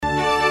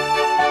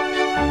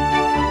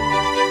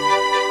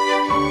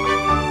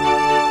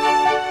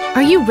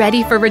Are you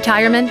ready for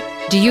retirement?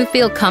 Do you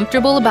feel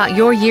comfortable about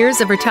your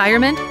years of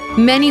retirement?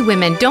 Many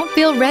women don't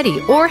feel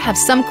ready or have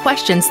some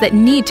questions that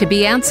need to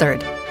be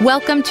answered.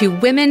 Welcome to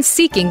Women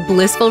Seeking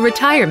Blissful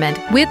Retirement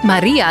with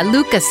Maria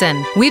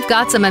Lucasen. We've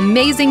got some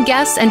amazing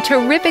guests and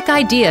terrific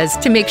ideas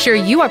to make sure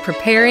you are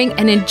preparing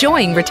and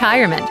enjoying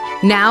retirement.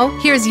 Now,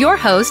 here's your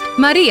host,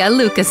 Maria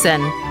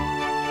Lucasen.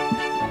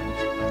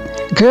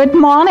 Good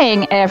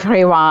morning,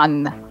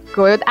 everyone.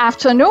 Good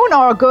afternoon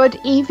or good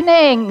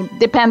evening,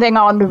 depending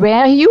on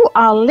where you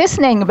are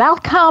listening.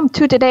 Welcome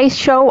to today's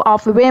show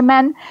of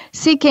Women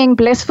Seeking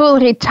Blissful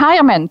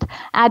Retirement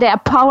at the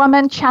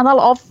Empowerment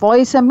Channel of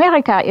Voice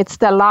America. It's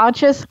the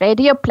largest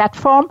radio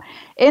platform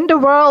in the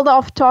world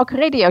of talk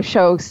radio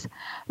shows.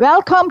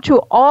 Welcome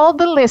to all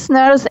the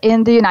listeners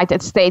in the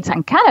United States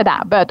and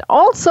Canada, but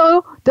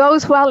also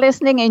those who are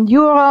listening in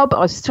Europe,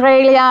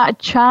 Australia,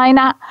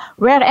 China,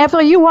 wherever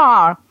you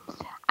are.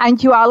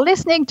 And you are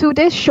listening to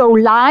this show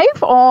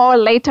live or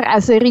later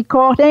as a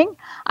recording,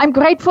 I'm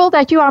grateful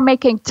that you are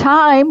making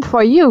time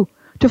for you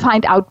to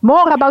find out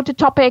more about the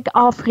topic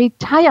of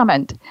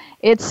retirement.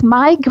 It's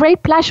my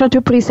great pleasure to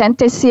present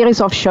this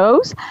series of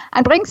shows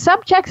and bring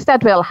subjects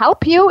that will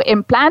help you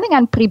in planning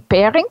and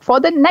preparing for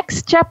the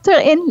next chapter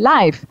in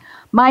life.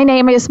 My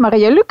name is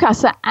Maria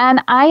Lucasen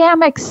and I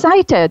am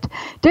excited.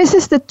 This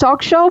is the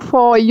talk show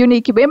for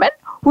unique women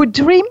who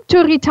dream to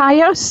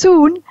retire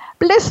soon,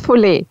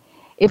 blissfully.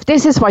 If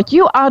this is what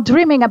you are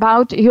dreaming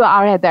about, you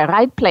are at the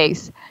right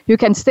place. You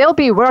can still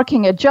be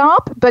working a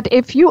job, but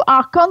if you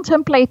are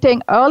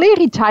contemplating early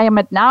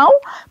retirement now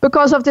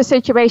because of the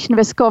situation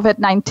with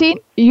COVID-19,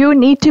 you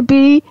need to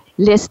be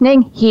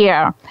listening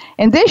here.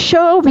 In this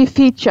show, we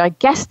feature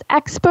guest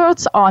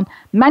experts on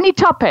many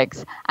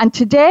topics. And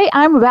today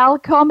I'm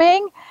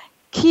welcoming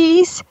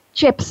Keith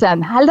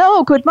Gibson.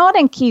 Hello, good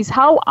morning, Keith.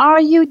 How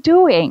are you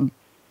doing?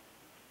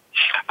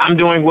 I'm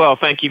doing well.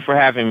 Thank you for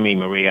having me,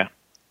 Maria.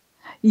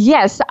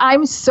 Yes,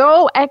 I'm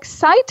so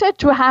excited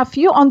to have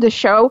you on the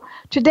show.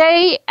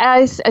 Today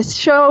is a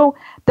show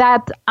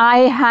that I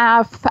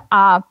have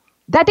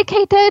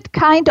dedicated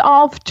kind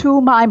of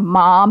to my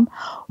mom,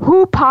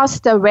 who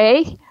passed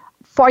away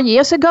 4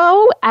 years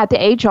ago at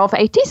the age of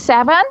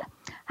 87,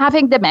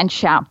 having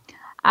dementia.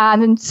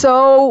 And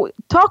so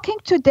talking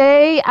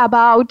today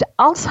about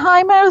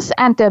Alzheimer's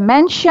and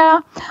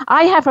dementia,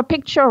 I have a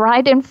picture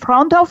right in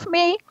front of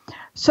me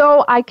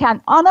so I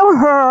can honor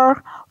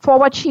her for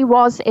what she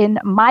was in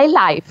my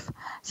life.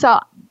 So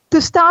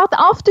to start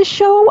off the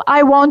show,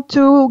 I want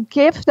to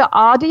give the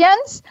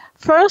audience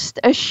first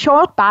a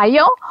short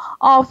bio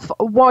of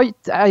what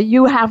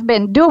you have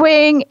been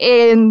doing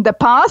in the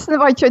past and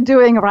what you're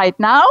doing right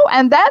now.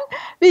 And then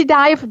we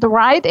dive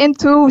right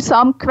into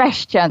some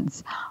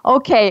questions.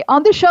 Okay,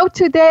 on the show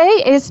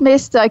today is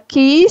Mr.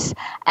 Keith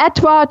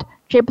Edward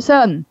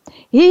Gibson.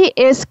 He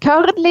is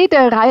currently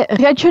the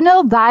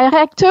Regional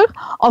Director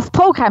of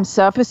Program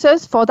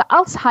Services for the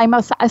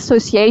Alzheimer's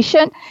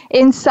Association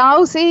in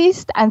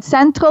Southeast and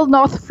Central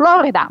North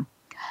Florida.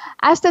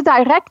 As the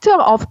Director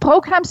of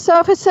Program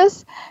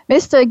Services,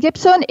 Mr.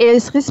 Gibson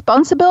is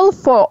responsible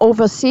for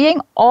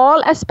overseeing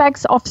all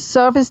aspects of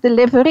service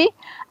delivery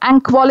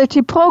and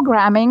quality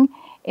programming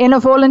in a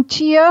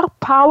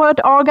volunteer-powered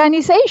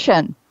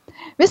organization.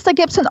 Mr.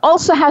 Gibson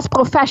also has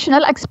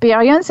professional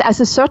experience as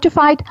a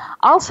certified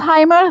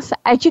Alzheimer's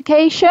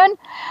education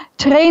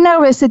trainer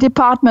with the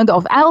Department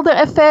of Elder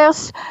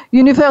Affairs,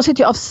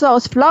 University of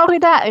South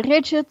Florida,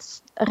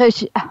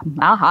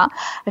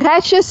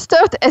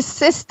 registered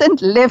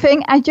assistant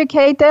living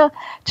educator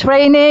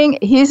training.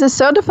 He's a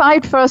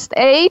certified first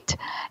aid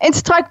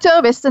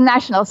instructor with the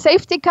National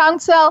Safety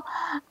Council,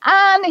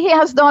 and he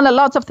has done a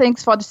lot of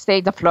things for the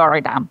state of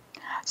Florida.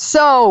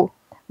 So,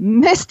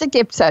 Mr.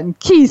 Gibson,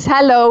 Keith,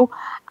 hello.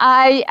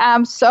 I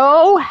am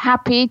so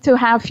happy to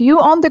have you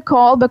on the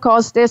call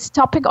because this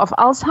topic of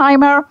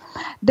Alzheimer,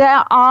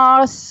 there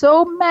are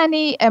so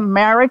many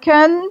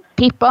American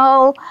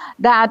people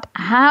that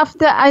have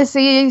the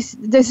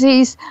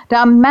disease. There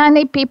are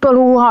many people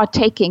who are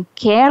taking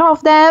care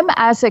of them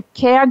as a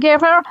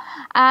caregiver.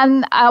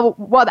 And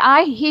what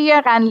I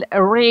hear and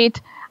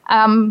read,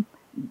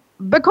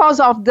 because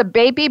of the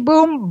baby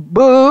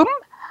boom,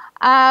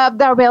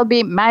 there will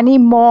be many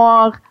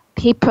more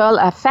people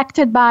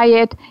affected by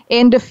it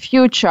in the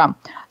future.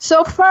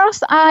 So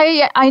first,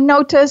 I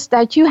noticed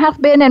that you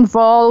have been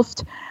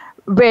involved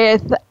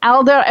with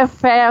elder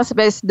affairs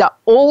with the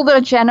older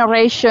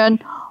generation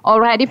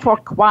already for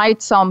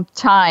quite some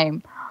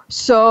time.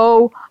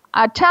 So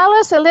tell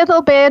us a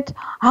little bit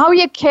how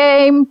you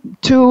came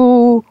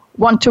to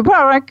want to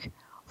work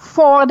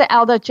for the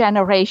elder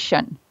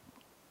generation.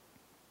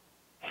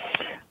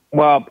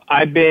 Well,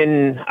 I've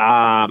been,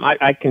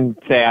 I can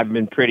say I've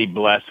been pretty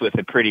blessed with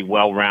a pretty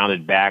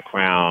well-rounded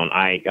background.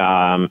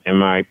 In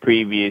my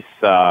previous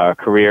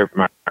career,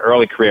 my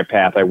early career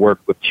path, I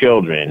worked with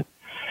children.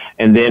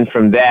 And then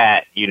from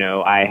that,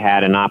 I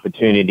had an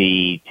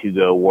opportunity to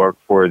go work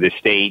for the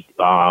state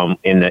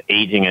in the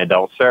Aging and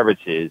Adult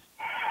Services.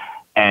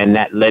 And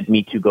that led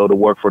me to go to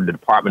work for the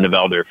Department of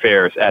Elder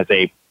Affairs as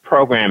a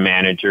program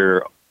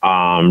manager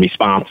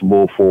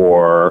responsible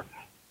for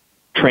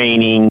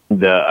training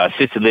the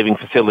assisted living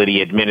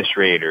facility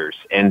administrators,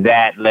 and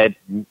that led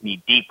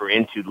me deeper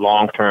into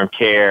long-term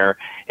care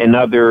and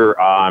other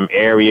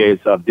areas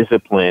of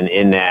discipline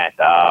in that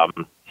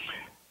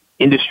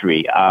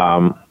industry.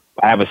 I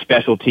have a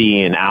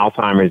specialty in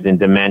Alzheimer's and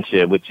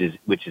dementia, which is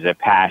a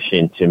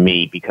passion to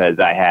me because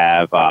I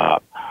have a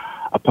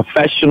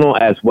professional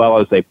as well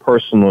as a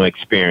personal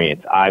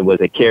experience. I was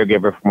a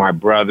caregiver for my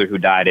brother who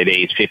died at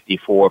age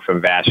 54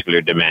 from vascular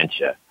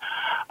dementia.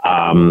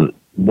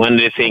 One of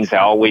the things I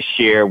always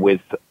share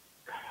with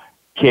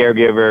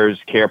caregivers,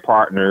 care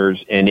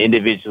partners, and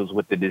individuals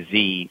with the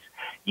disease,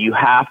 you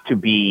have to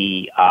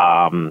be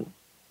a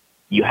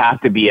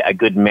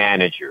good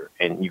manager,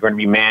 and you're going to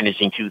be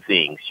managing two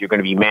things. You're going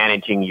to be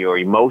managing your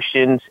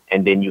emotions,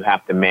 and then you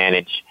have to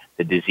manage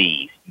the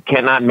disease. You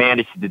cannot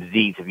manage the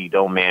disease if you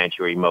don't manage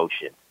your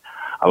emotions.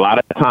 A lot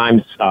of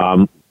times,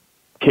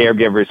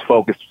 caregivers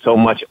focus so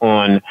much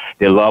on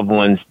their loved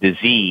one's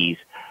disease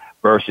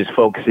versus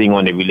focusing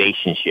on the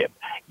relationship.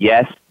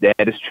 Yes,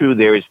 that is true.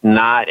 There is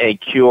not a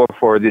cure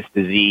for this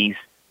disease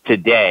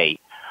today,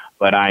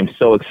 but I'm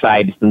so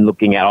excited from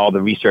looking at all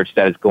the research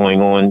that is going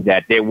on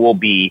that there will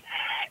be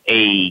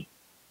a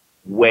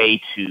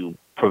way to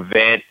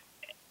prevent,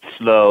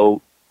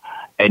 slow,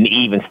 and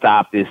even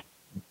stop this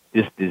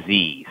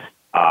disease.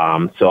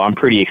 So I'm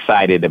pretty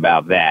excited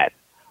about that.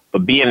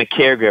 But being a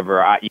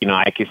caregiver,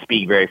 I can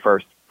speak very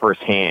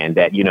firsthand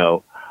that, you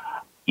want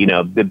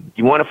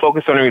to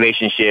focus on a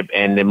relationship,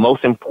 and the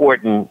most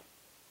important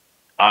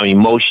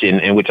emotion,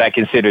 and which I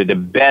consider the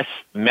best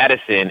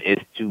medicine, is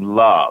to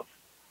love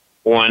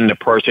on the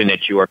person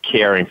that you are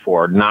caring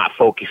for, not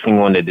focusing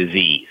on the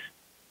disease.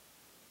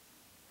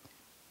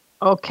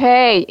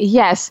 Okay,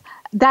 yes,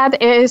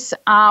 that is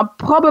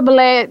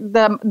probably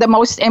the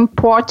most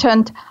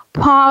important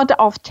part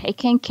of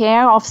taking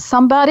care of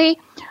somebody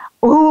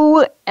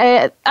who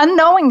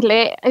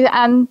unknowingly,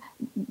 and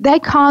they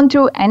can't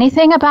do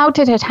anything about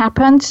it. It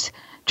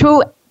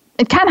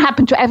can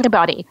happen to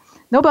everybody.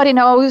 Nobody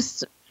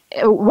knows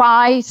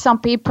why some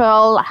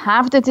people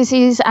have the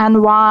disease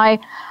and why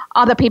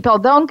other people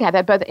don't get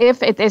it. But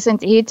if it is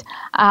indeed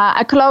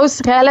a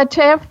close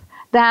relative,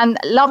 then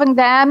loving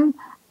them,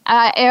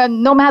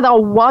 no matter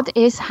what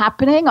is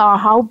happening or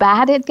how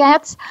bad it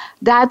gets,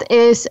 that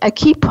is a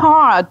key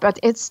part. But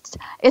it's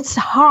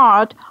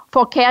hard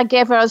for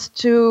caregivers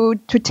to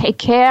take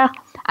care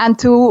and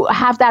to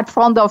have that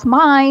front of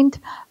mind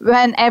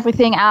when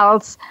everything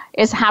else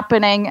is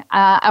happening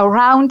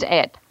around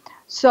it.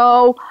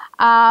 So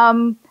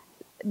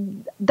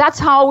that's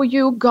how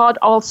you got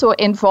also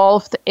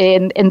involved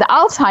in the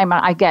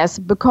Alzheimer, I guess,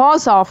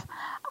 because of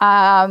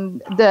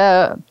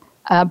the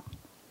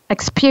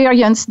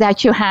experience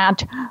that you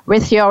had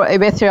with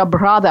your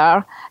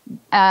brother,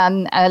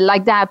 and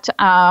like that,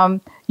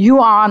 you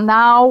are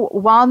now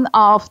one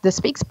of the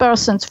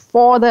spokespersons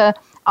for the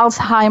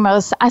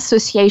Alzheimer's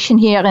Association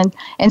here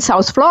in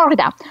South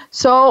Florida.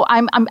 So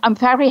I'm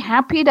very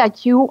happy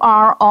that you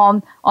are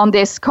on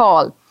this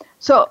call.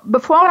 So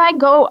before I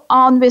go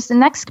on with the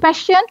next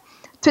question,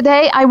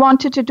 today I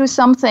wanted to do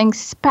something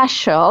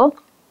special.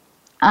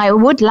 I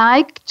would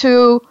like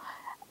to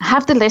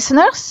have the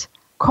listeners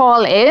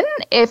call in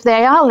if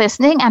they are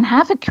listening and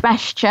have a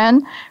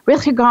question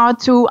with regard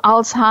to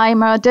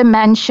Alzheimer,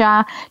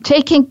 dementia,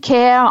 taking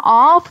care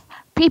of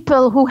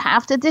people who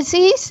have the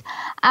disease.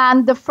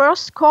 And the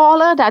first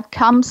caller that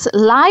comes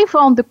live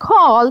on the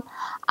call,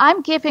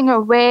 I'm giving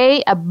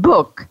away a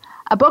book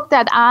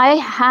that I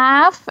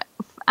have,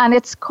 and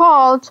it's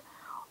called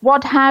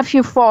What Have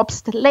You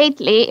Forbes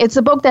Lately? It's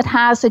a book that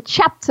has a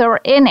chapter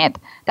in it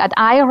that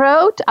I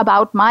wrote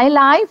about my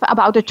life,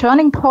 about a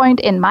turning point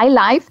in my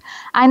life,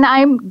 and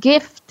I'm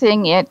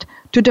gifting it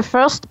to the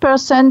first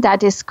person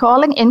that is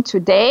calling in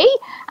today.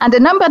 And the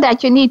number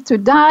that you need to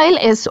dial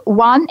is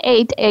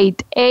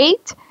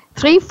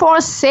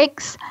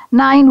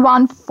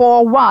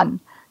 1-888-346-9141.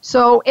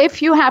 So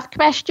if you have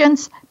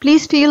questions,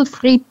 please feel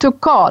free to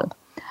call.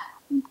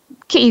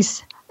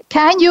 Keith,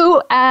 can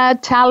you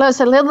tell us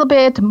a little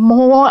bit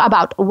more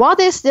about what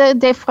is the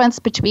difference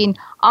between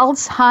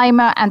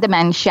Alzheimer and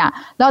dementia?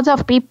 Lots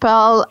of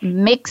people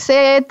mix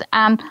it,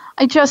 and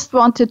I just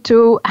wanted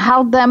to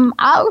help them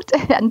out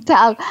and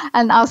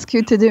ask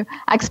you to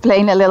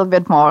explain a little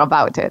bit more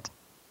about it.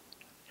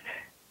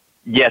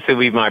 Yes, it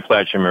would be my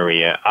pleasure,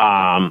 Maria.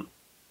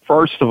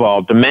 First of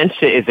all,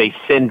 dementia is a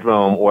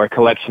syndrome or a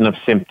collection of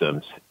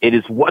symptoms. It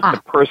is what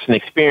the person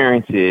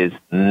experiences,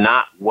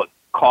 not what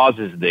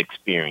causes the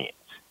experience.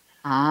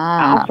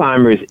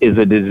 Alzheimer's is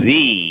a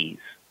disease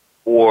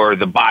or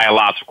the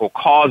biological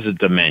cause of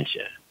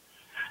dementia.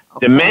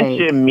 Okay.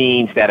 Dementia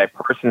means that a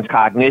person's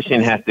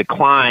cognition has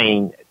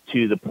declined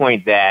to the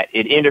point that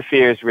it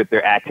interferes with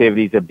their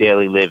activities of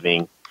daily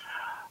living.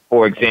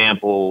 For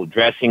example,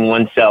 dressing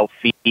oneself,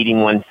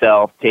 feeding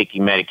oneself,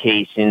 taking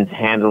medications,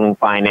 handling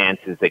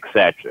finances,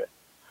 etc.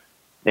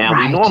 Now,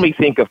 we normally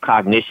think of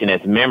cognition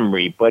as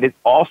memory, but it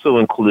also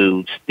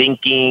includes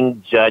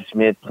thinking,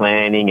 judgment,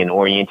 planning, and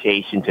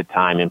orientation to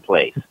time and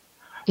place.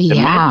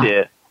 Yeah.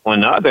 Dementia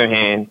on the other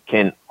hand,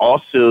 can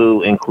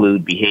also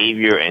include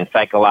behavior and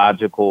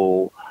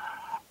psychological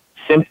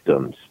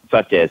symptoms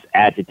such as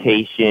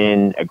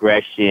agitation,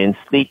 aggression,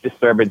 sleep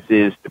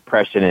disturbances,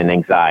 depression, and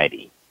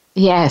anxiety.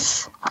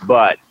 Yes.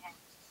 But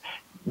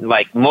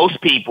like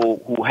most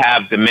people who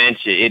have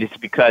dementia, it is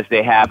because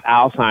they have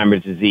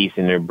Alzheimer's disease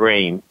in their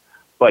brain.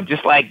 But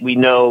just like we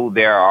know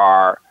there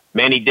are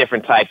many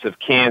different types of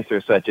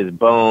cancer, such as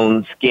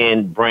bone,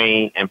 skin,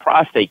 brain, and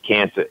prostate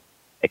cancer,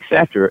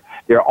 etc.,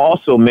 there are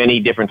also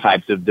many different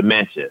types of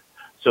dementia.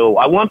 So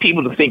I want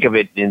people to think of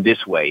it in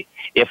this way.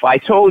 If I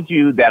told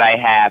you that I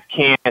have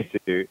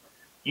cancer,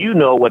 you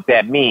know what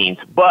that means.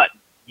 But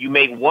you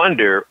may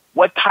wonder,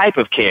 what type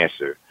of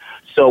cancer?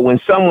 So when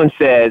someone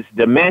says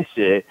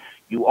dementia,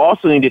 you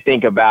also need to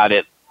think about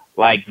it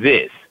like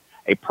this.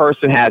 A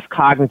person has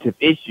cognitive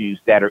issues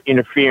that are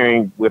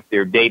interfering with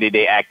their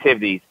day-to-day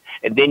activities,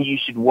 and then you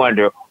should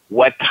wonder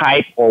what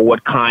type or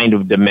what kind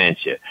of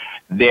dementia.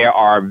 There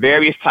are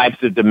various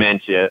types of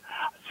dementia,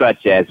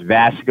 such as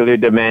vascular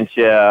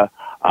dementia,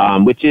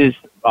 which is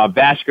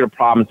vascular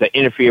problems that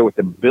interfere with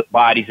the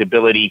body's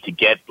ability to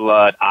get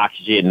blood,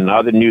 oxygen, and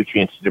other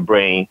nutrients to the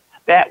brain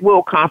that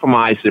will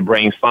compromise the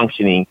brain's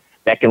functioning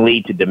that can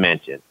lead to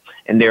dementia.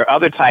 And there are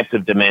other types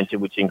of dementia,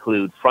 which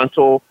include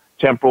frontal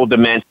temporal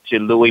dementia,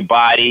 Lewy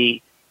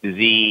body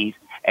disease,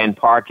 and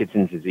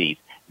Parkinson's disease.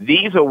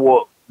 These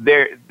are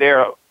there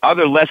are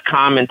other less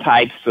common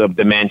types of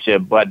dementia,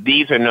 but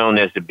these are known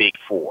as the big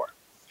four.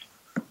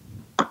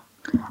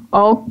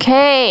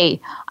 Okay,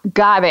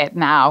 got it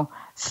now.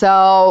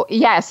 So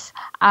yes,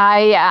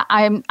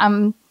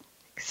 I'm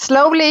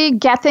slowly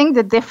getting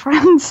the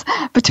difference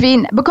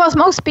between, because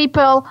most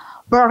people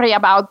worry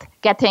about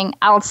getting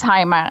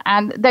Alzheimer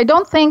and they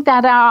don't think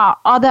that there are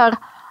other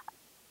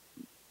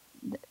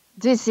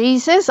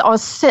diseases or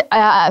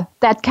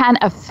that can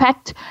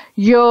affect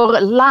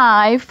your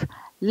life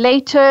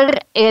later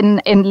in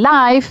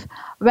life,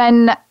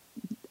 when,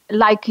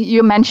 like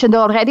you mentioned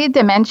already,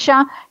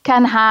 dementia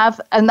can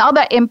have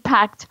another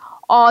impact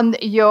on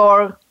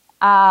your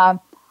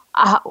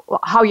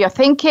how you're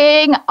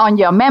thinking, on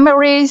your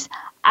memories,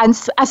 and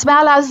as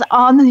well as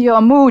on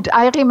your mood.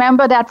 I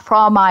remember that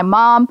from my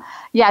mom.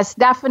 Yes,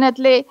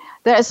 definitely,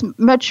 there's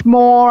much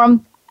more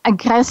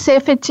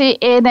aggressivity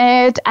in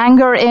it,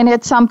 anger in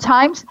it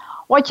sometimes,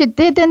 what you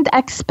didn't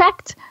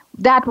expect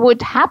that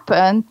would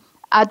happen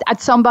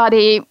at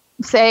somebody,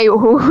 say,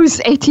 who's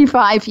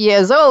 85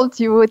 years old.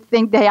 You would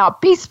think they are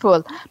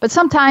peaceful. But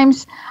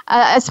sometimes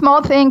a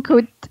small thing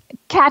could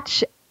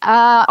catch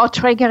or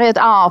trigger it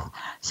off.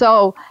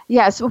 So,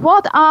 yes,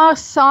 what are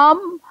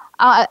some,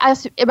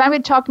 when we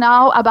talk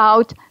now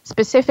about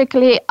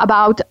specifically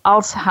about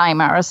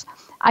Alzheimer's,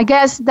 I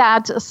guess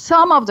that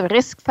some of the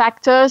risk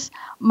factors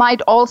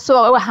might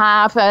also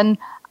have an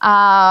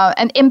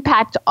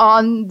impact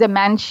on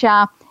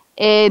dementia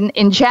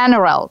in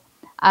general.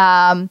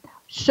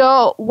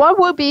 So what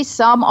would be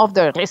some of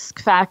the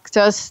risk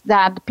factors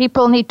that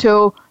people need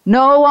to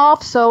know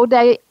of so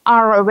they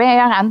are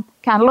aware and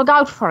can look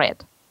out for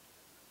it?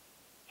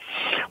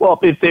 Well,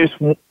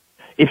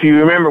 if you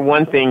remember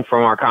one thing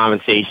from our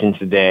conversation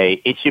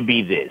today, it should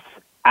be this.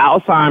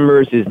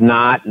 Alzheimer's is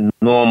not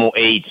normal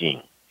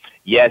aging.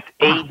 Yes,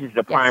 age is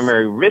the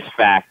primary risk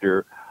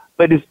factor,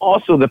 but it's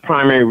also the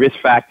primary risk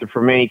factor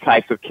for many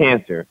types of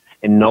cancer.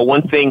 And no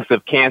one thinks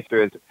of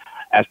cancer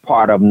as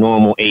part of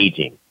normal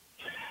aging.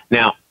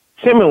 Now,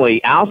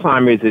 similarly,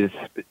 Alzheimer's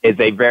is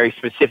a very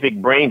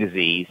specific brain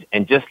disease.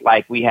 And just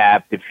like we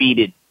have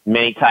defeated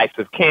many types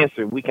of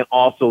cancer, we can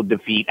also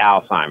defeat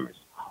Alzheimer's.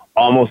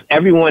 Almost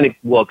everyone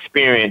will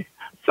experience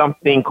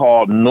something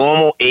called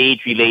normal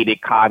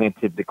age-related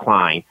cognitive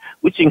decline,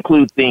 which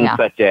includes things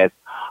such as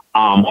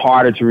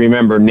harder to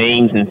remember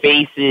names and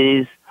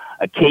faces,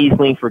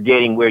 occasionally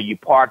forgetting where you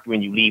parked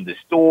when you leave the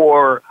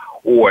store,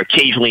 or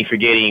occasionally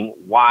forgetting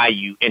why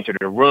you entered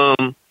a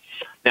room.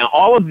 Now,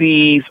 all of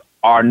these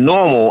are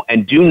normal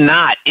and do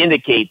not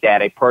indicate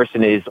that a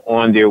person is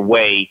on their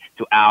way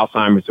to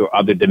Alzheimer's or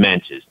other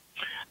dementias.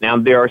 Now,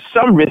 there are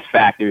some risk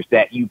factors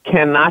that you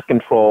cannot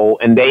control,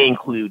 and they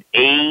include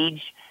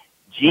age,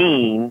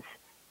 genes,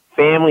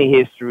 family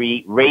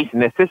history, race,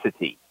 and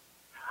ethnicity.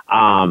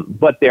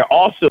 But there are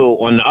also,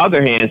 on the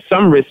other hand,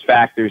 some risk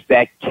factors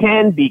that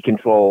can be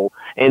controlled,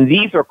 and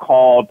these are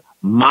called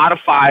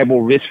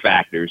modifiable risk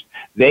factors.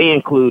 They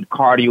include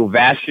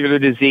cardiovascular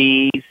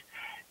disease,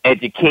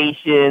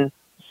 education,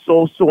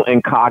 social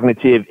and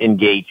cognitive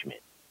engagement.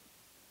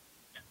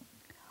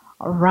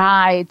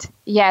 Right.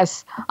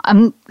 Yes.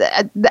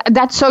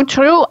 That's so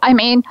true. I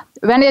mean,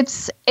 when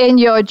it's in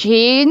your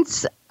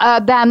genes,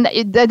 then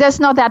there's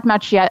not that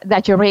much yet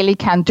that you really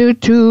can do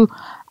to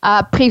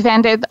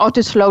prevent it or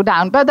to slow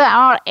down. But there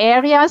are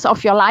areas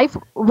of your life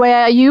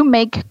where you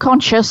make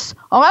conscious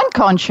or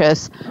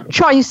unconscious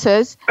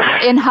choices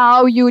in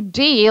how you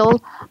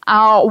deal,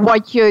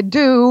 what you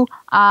do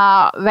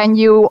when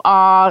you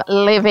are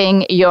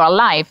living your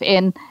life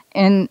in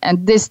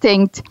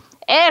distinct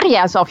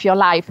areas of your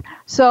life.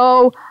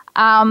 So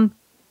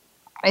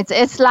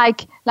it's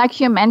like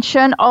you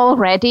mentioned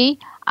already,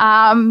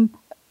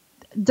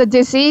 the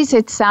disease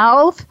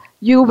itself,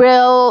 it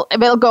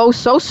will go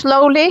so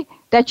slowly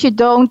that you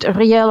don't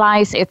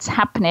realize it's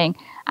happening.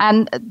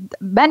 And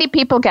many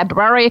people get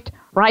worried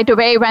right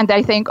away when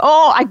they think,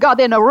 oh, I got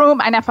in a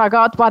room and I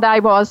forgot what I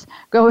was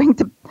going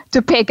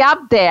to pick up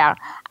there.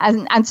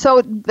 And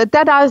so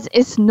that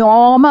is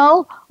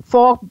normal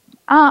for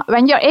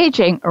when you're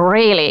aging,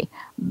 really.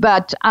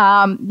 But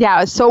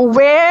so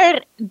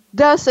where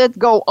does it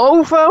go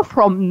over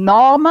from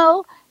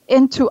normal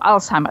into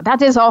Alzheimer?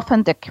 That is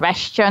often the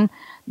question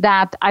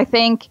that I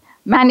think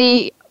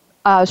many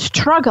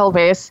struggle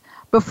with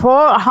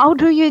before. How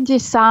do you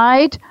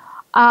decide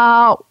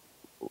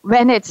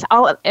when it's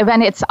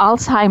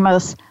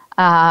Alzheimer's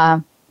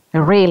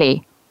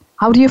really?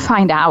 How do you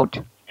find out?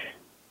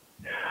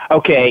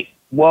 Okay,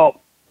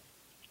 well,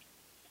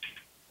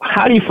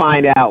 how do you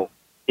find out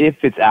if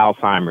it's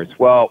Alzheimer's?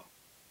 Well,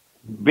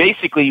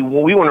 basically,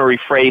 we want to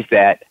rephrase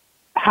that.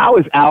 How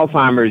is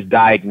Alzheimer's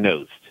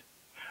diagnosed?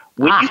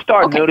 When you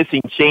start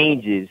noticing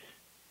changes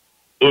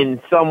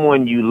in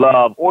someone you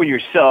love or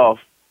yourself,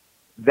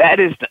 that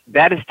is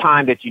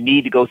time that you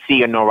need to go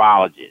see a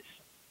neurologist.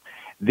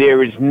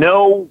 There is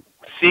no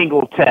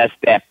single test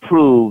that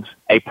proves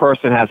a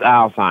person has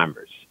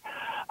Alzheimer's.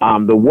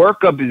 The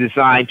workup is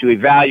designed to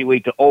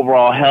evaluate the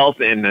overall health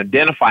and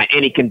identify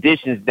any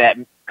conditions that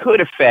could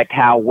affect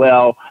how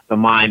well the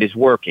mind is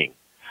working.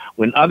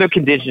 When other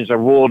conditions are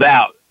ruled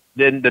out,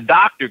 then the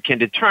doctor can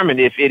determine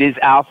if it is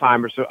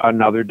Alzheimer's or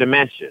another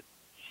dementia.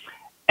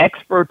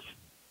 Experts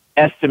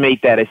estimate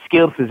that a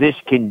skilled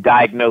physician can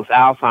diagnose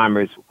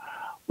Alzheimer's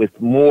with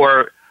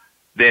more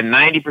than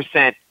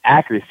 90%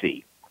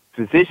 accuracy.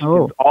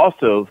 Physicians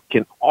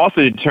can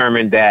also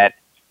determine that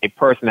a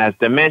person has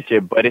dementia,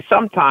 but it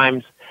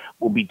sometimes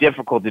will be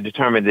difficult to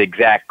determine the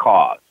exact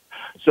cause.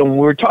 So when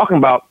we're talking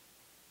about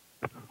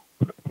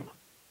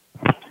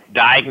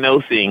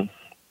diagnosing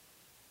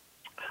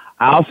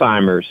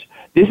Alzheimer's,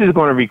 this is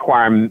going to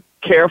require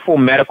careful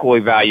medical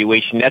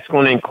evaluation. That's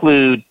going to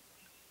include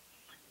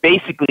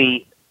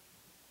basically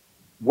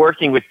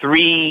working with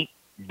 3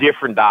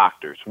 different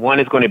doctors. One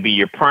is going to be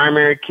your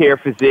primary care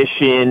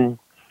physician,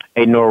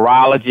 a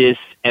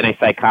neurologist, and a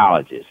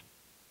psychologist.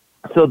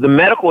 So the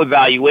medical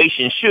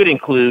evaluation should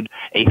include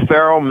a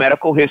thorough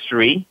medical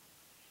history,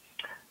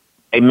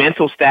 a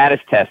mental status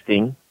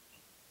testing,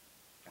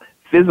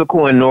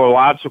 physical and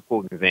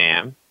neurological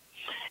exam,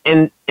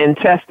 and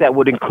tests that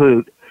would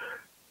include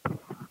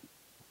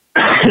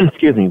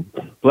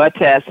blood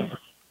tests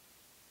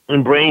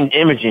and brain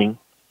imaging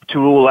to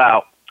rule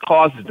out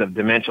causes of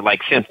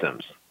dementia-like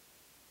symptoms.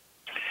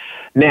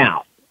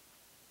 Now,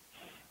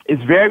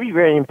 it's very,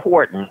 very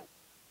important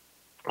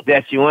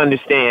that you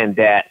understand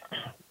that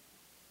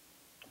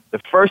the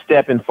first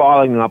step in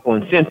following up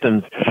on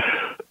symptoms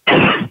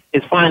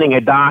is finding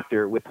a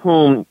doctor with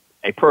whom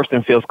a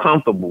person feels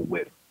comfortable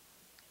with.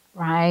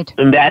 Right.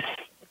 And that's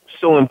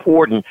so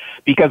important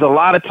because a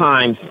lot of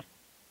times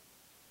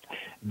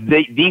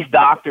these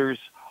doctors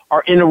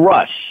are in a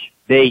rush.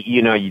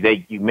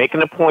 You make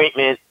an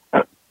appointment,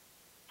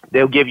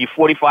 they'll give you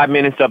 45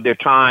 minutes of their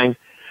time,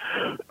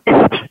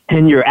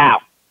 and you're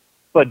out.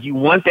 But you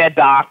want that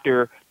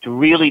doctor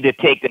to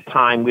take the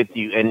time with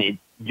you, and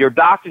your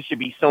doctor should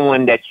be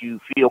someone that you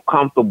feel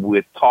comfortable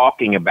with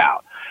talking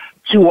about.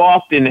 Too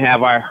often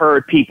have I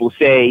heard people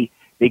say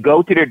they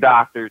go to their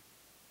doctor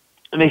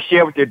and they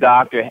share with their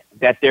doctor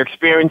that they're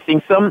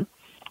experiencing some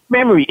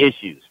memory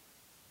issues.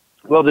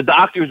 Well, the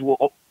doctors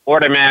will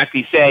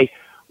automatically say,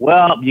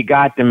 well, you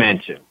got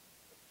dementia.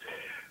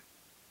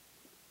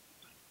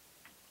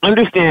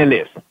 Understand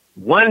this.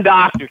 One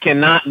doctor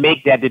cannot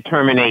make that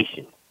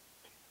determination.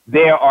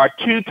 There are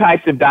 2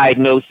 types of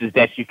diagnosis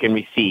that you can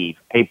receive,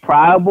 a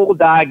probable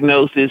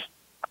diagnosis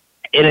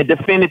and a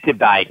definitive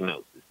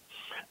diagnosis.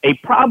 A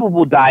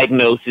probable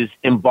diagnosis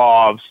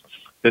involves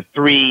the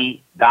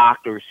 3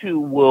 doctors who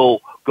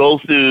will go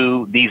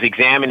through these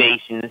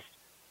examinations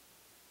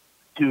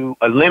to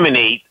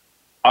eliminate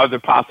other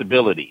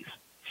possibilities.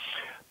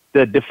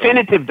 The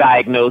definitive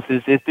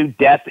diagnosis is through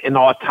death and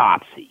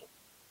autopsy.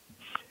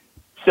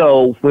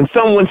 So when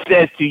someone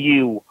says to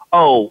you,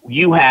 oh,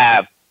 you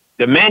have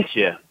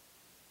dementia,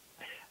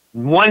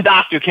 one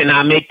doctor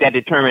cannot make that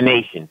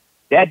determination.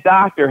 That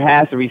doctor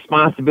has a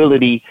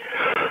responsibility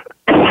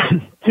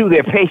to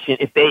their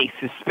patient if they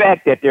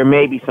suspect that there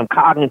may be some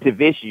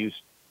cognitive issues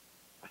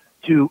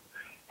to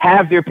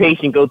have their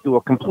patient go through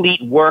a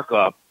complete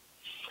workup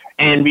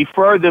and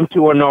refer them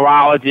to a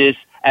neurologist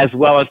as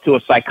well as to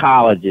a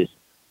psychologist.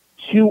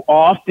 Too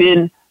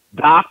often,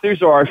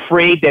 doctors are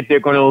afraid that they're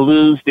going to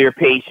lose their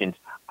patients.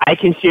 I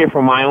can share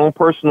from my own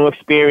personal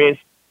experience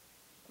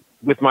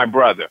with my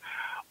brother.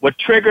 What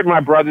triggered my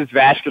brother's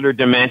vascular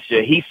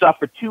dementia, he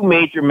suffered 2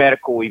 major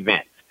medical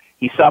events.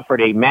 He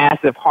suffered a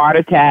massive heart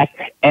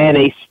attack and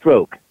a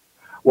stroke.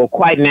 Well,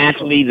 quite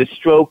naturally, the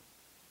stroke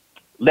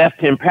left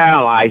him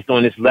paralyzed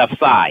on his left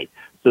side.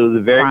 So the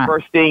very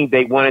first thing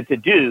they wanted to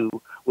do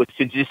was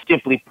to just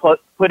simply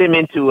put him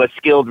into a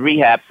skilled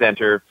rehab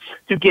center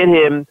to get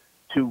him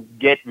to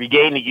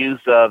regain the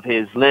use of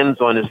his limbs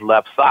on his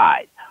left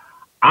side.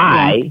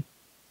 I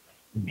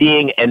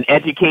being an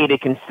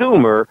educated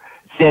consumer,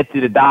 said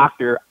to the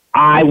doctor,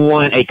 I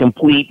want a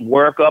complete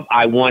workup,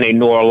 I want a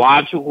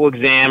neurological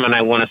exam, and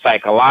I want a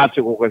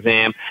psychological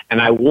exam,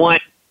 and I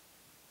want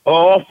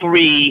all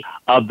three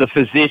of the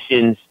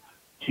physicians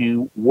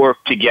to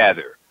work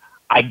together.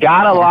 I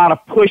got a lot of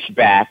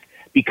pushback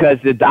because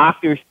the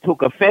doctors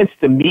took offense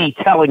to me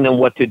telling them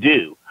what to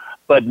do.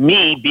 But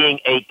me, being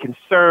a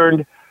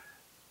concerned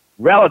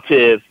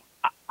relative,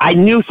 I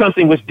knew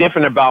something was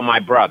different about my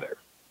brother.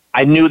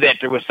 I knew that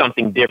there was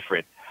something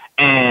different.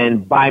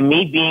 And by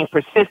me being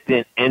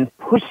persistent and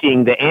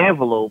pushing the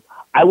envelope,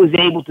 I was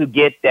able to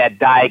get that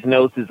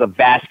diagnosis of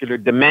vascular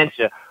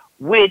dementia,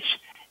 which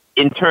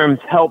in terms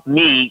helped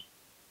me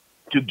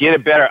to get a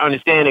better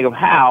understanding of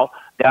how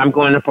that I'm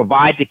going to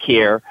provide the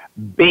care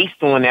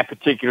based on that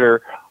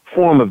particular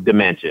form of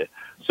dementia.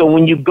 So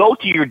when you go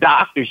to your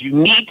doctors, you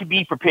need to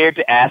be prepared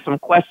to ask some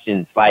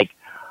questions like,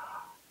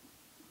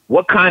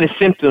 what kind of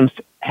symptoms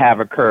have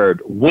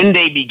occurred, when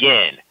they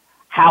begin,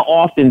 how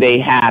often they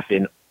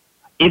happen,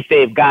 if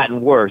they've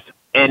gotten worse,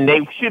 and they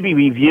should be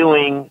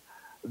reviewing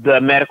the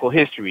medical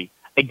history.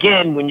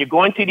 Again, when you're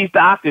going to these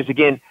doctors,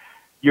 again,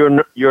 your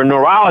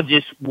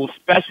neurologist will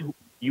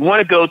you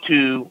want to go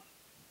to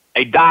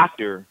a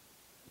doctor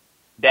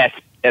that's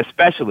a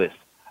specialist.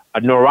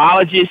 A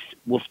neurologist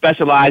will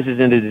specialize in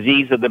the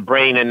disease of the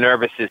brain and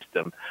nervous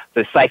system.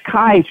 The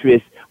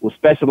psychiatrist will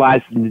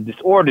specialize in the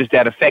disorders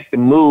that affect the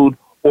mood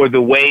or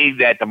the way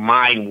that the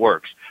mind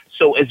works.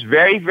 So it's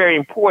very, very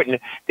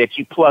important that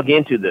you plug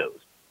into those.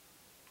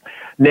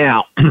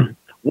 Now,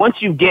 once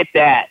you get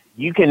that,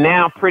 you can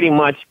now pretty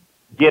much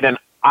get an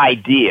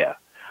idea.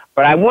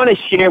 But I want to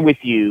share with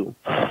you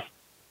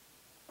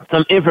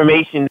some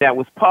information that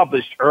was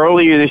published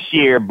earlier this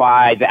year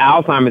by the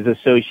Alzheimer's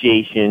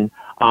Association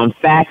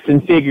Facts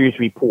and Figures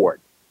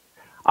report.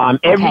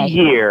 Every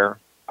year,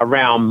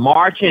 around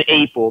March and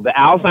April, the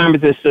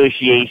Alzheimer's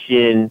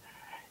Association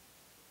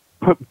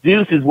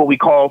produces what we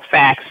call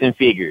facts and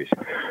figures.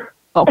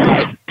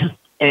 Okay.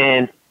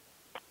 And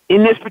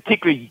in this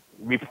particular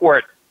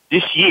report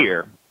this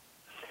year,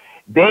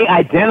 they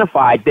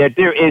identified that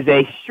there is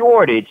a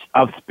shortage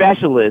of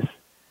specialists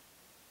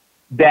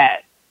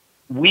that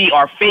we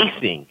are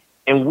facing,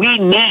 and we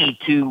need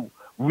to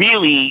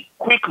really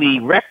quickly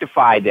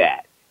rectify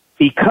that.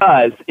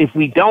 Because if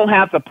we don't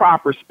have the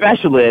proper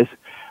specialists,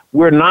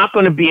 we're not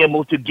going to be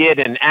able to get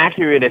an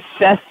accurate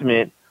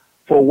assessment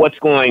for what's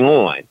going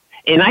on.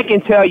 And I can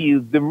tell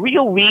you the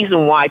real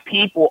reason why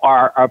people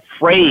are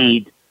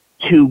afraid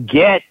to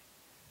get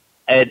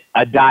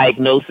a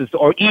diagnosis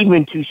or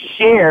even to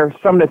share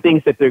some of the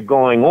things that they're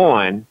going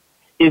on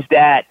is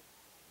that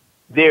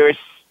there's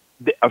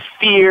a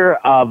fear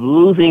of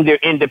losing their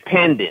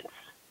independence.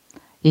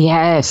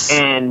 Yes.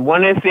 And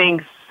one of the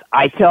things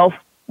I tell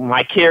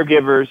my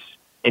caregivers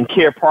and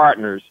care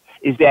partners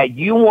is that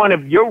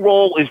your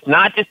role is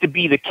not just to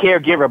be the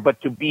caregiver,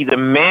 but to be the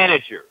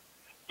manager,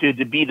 to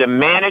be the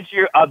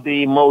manager of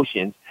the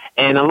emotions.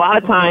 And a lot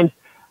of times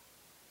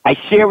I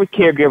share with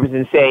caregivers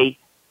and say,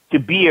 to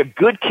be a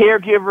good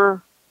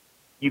caregiver,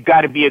 you've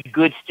got to be a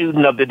good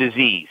student of the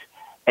disease.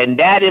 And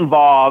that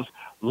involves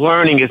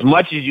learning as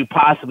much as you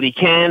possibly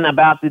can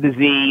about the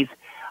disease,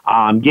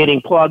 getting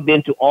plugged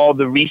into all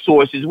the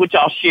resources, which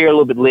I'll share a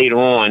little bit later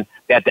on,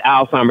 that the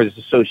Alzheimer's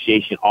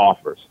Association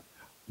offers.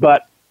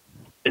 But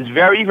it's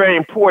very, very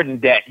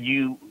important that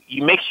you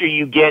make sure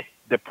you get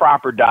the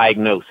proper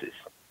diagnosis.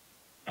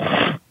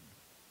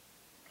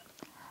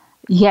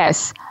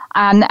 Yes.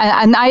 And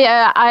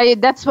I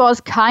that was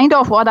kind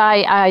of what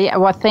I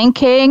was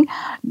thinking.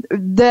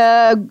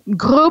 The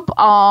group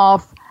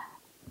of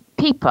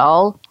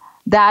people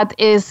that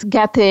is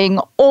getting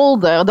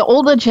older, the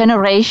older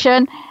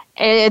generation,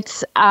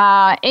 it's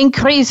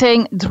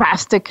increasing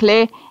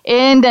drastically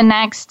in the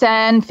next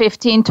 10,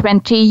 15,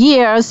 20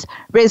 years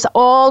with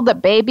all the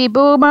baby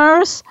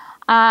boomers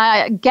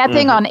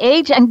getting on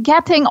age and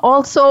getting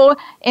also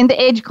in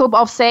the age group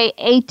of, say,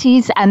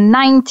 80s and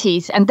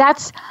 90s. And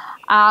that's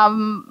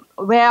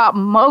where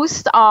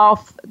most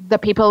of the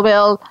people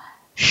will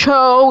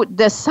show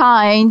the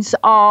signs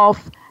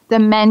of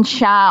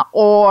dementia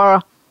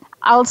or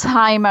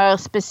Alzheimer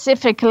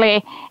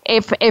specifically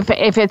if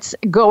it's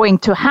going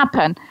to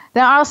happen.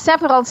 There are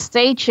several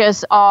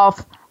stages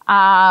of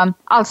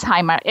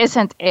Alzheimer,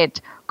 isn't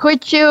it?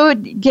 Could you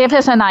give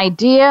us an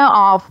idea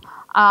of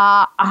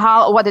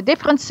what the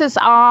differences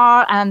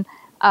are and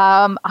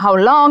how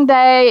long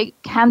they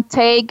can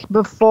take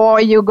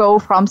before you go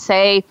from,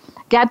 say,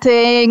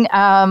 getting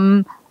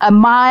a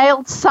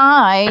mild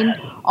sign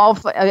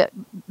of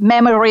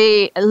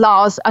memory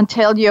loss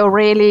until you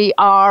really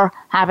are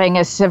having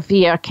a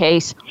severe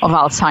case of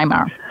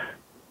Alzheimer?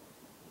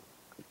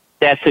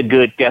 That's a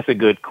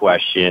good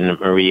question,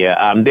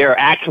 Maria. There are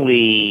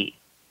actually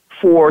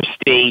 4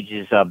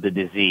 stages of the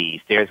disease.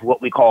 There's what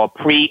we call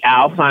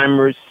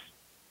pre-Alzheimer's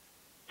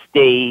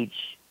stage,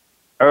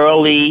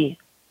 early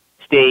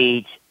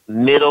stage,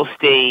 middle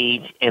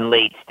stage, and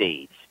late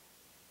stage.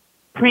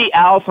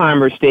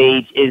 Pre-Alzheimer's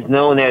stage is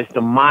known as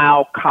the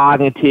mild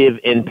cognitive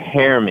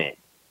impairment.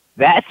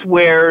 that's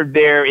where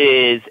there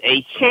is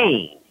a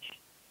change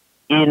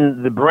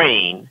in the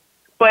brain,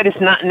 but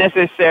it's not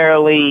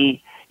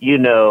necessarily,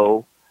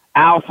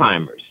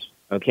 Alzheimer's.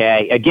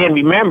 Okay? Again,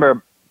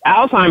 remember,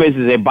 Alzheimer's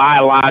is a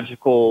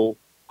biological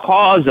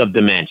cause of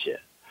dementia.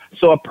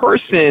 So a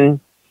person,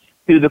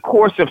 through the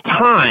course of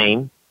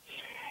time,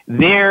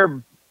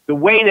 the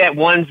way that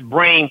one's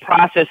brain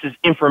processes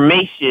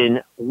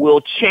information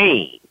will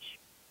change.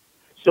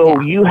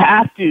 So you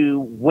have to,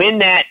 when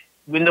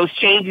those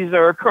changes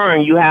are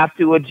occurring, you have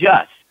to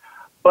adjust.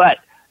 But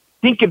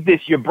think of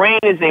this, your brain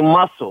is a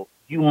muscle.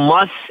 You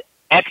must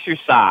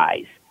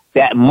exercise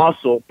that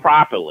muscle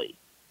properly,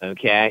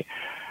 okay?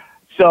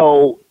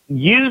 So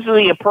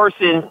usually a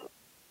person,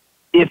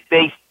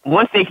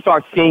 once they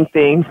start seeing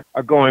things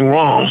are going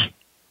wrong,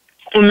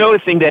 and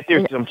noticing that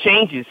there's some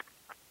changes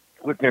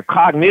with their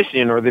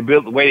cognition or the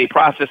way they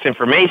process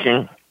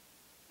information,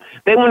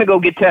 they want to go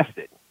get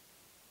tested.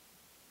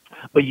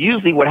 But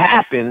usually what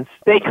happens,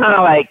 they kind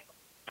of like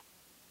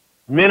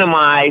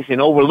minimize and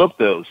overlook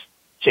those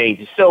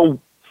changes. So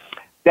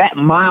that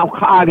mild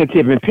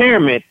cognitive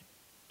impairment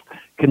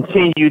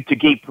continued to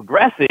keep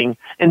progressing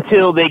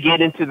until they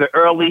get into the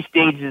early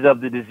stages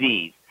of the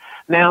disease.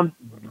 Now,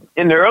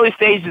 in the early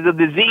stages of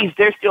the disease,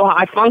 they're still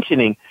high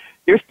functioning.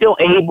 They're still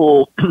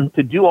able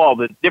to do all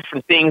the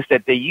different things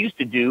that they used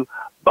to do,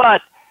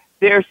 but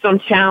there are some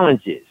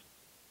challenges.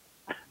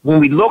 When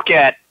we look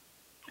at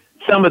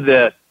some of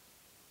the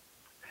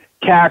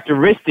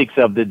characteristics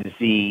of the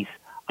disease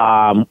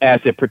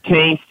as it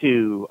pertains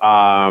to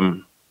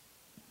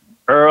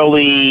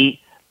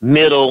early,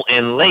 middle,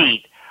 and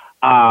late,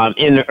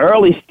 in the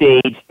early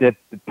stage, the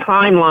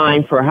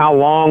timeline for how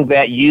long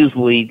that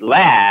usually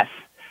lasts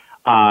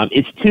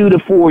is 2 to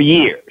 4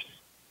 years.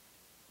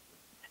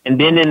 And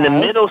then in the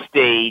middle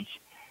stage,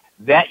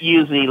 that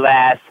usually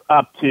lasts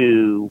up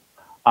to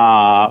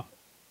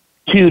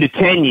 2 to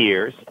 10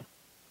 years.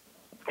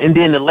 And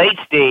then the late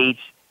stage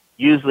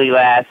usually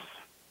lasts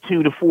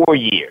 2 to 4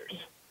 years.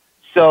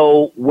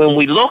 So when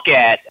we look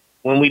at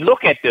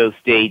those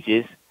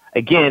stages,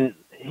 again,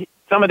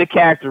 some of the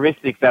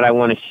characteristics that I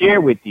want to share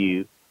with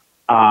you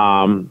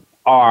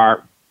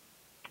are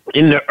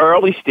in the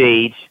early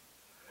stage,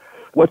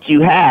 what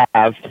you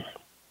have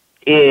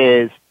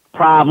is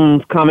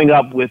problems coming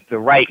up with the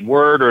right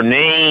word or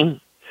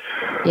name,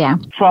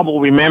 trouble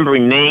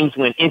remembering names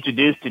when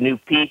introduced to new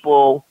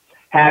people,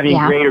 having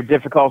greater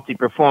difficulty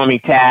performing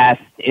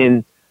tasks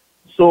in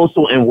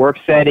social and work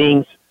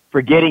settings,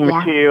 forgetting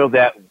material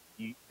that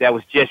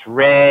was just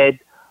read,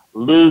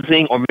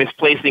 losing or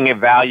misplacing a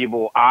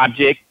valuable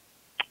object,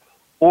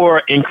 or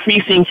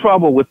increasing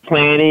trouble with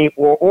planning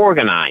or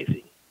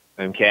organizing.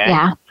 Okay?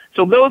 Yeah.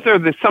 So those are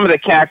some of the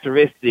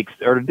characteristics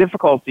or the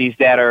difficulties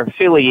that are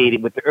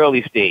affiliated with the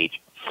early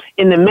stage.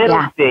 In the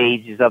middle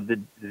stages of the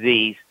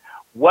disease,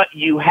 what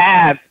you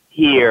have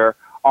here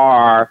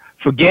are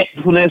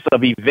forgetfulness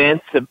of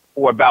events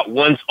or about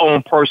one's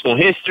own personal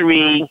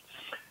history,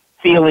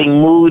 feeling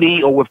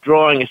moody or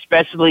withdrawing,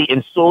 especially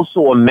in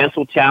social or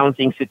mental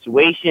challenging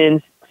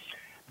situations,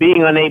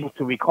 being unable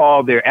to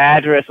recall their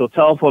address or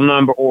telephone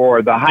number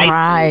or the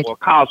high school or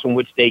college from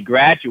which they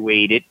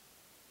graduated,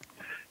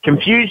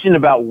 confusion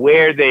about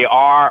where they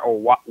are or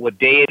what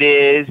day it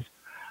is,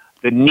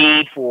 the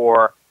need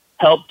for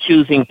help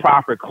choosing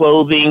proper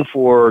clothing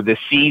for the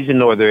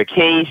season or the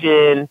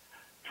occasion,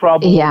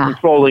 trouble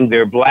controlling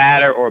their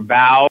bladder or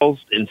bowels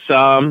in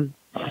some.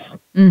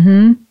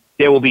 Mm-hmm.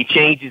 There will be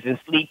changes in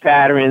sleep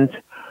patterns,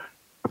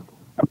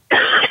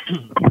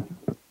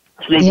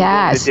 sleeping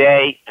during the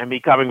day and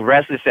becoming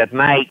restless at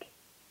night,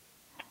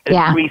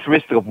 increased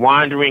risk of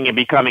wandering and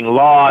becoming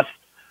lost,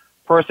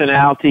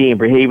 personality and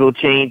behavioral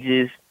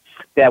changes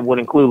that would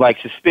include like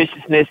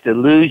suspiciousness,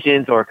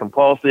 delusions, or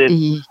compulsive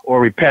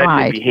or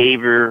repetitive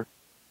behavior.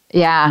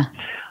 Yeah.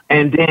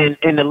 And then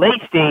in the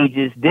late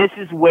stages, this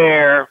is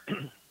where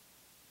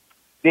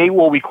they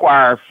will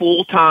require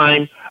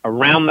full-time,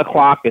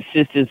 around-the-clock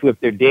assistance with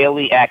their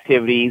daily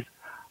activities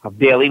of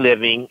daily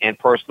living and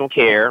personal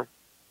care.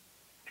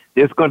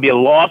 There's going to be a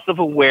loss of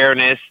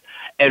awareness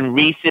and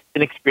recent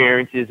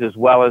experiences as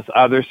well as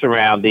other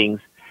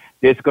surroundings.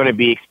 There's going to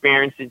be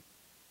experiences.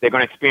 They're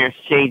going to experience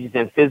changes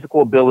in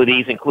physical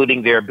abilities,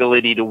 including their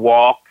ability to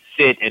walk,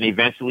 sit, and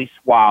eventually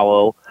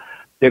swallow.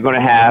 They're going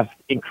to have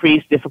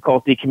increased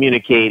difficulty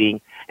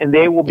communicating, and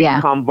they will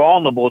become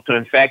vulnerable to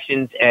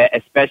infections,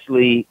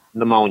 especially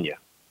pneumonia.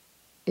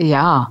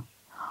 Yeah.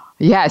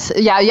 Yes.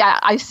 Yeah.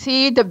 I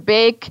see the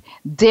big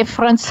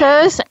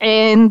differences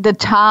in the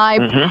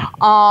type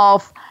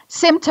of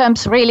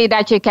symptoms really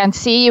that you can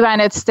see when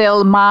it's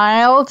still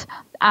mild,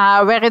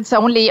 where it's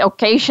only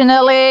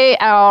occasionally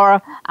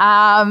or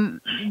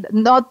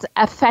not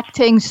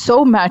affecting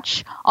so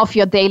much of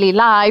your daily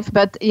life.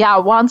 But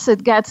once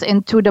it gets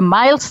into the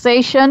mild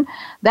station,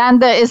 then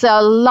there is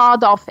a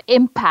lot of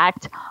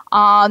impact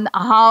on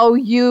how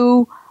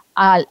you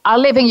are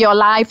living your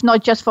life,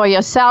 not just for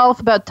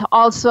yourself, but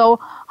also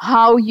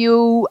how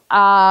you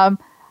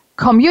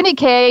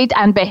communicate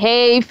and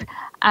behave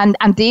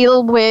and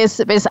deal with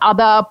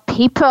other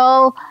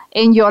people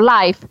in your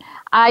life.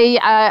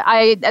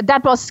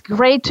 that was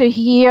great to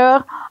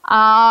hear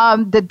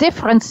the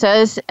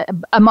differences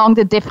among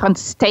the different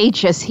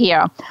stages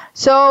here.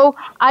 So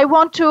I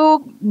want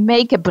to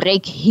make a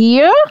break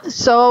here.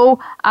 So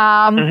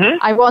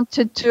I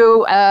wanted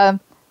to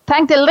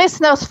thank the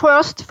listeners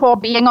first for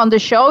being on the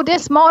show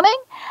this morning.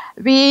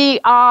 We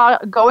are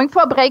going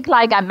for a break,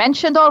 like I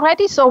mentioned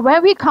already. So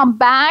when we come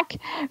back,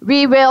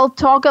 we will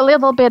talk a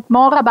little bit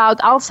more about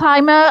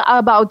Alzheimer,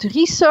 about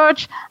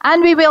research,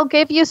 and we will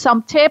give you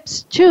some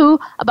tips, too,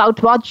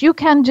 about what you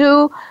can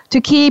do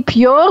to keep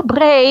your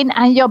brain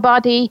and your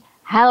body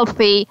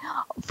healthy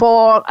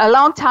for a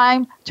long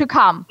time to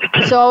come.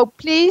 So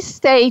please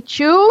stay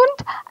tuned.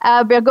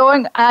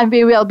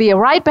 We will be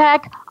right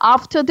back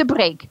after the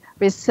break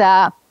with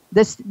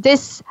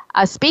this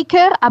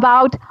speaker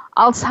about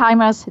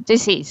Alzheimer's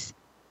disease.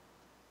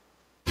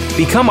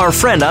 Become our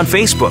friend on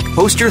Facebook.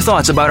 Post your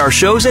thoughts about our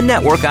shows and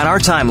network on our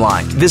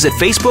timeline. Visit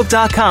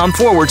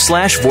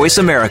Facebook.com/Voice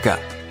America.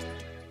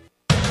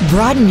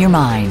 Broaden your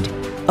mind.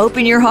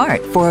 Open your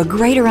heart for a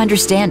greater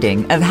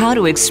understanding of how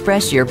to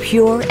express your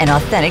pure and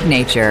authentic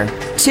nature.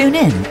 Tune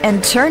in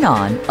and turn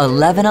on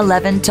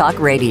 1111 Talk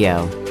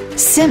Radio.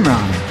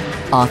 Simran,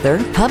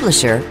 author,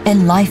 publisher,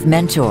 and life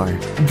mentor,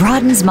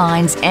 broadens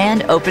minds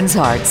and opens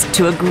hearts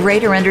to a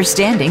greater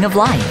understanding of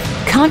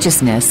life,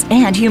 consciousness,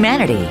 and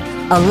humanity.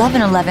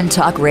 1111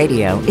 Talk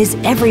Radio is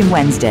every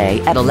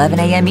Wednesday at 11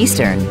 a.m.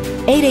 Eastern,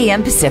 8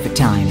 a.m. Pacific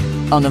Time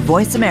on the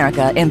Voice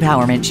America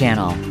Empowerment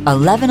Channel.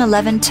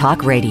 1111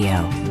 Talk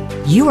Radio.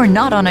 You are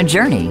not on a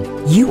journey.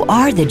 You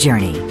are the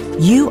journey.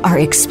 You are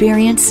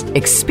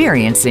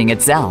experiencing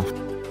itself.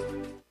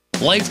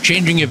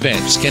 Life-changing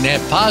events can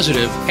have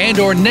positive and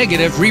or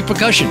negative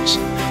repercussions.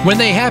 When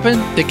they happen,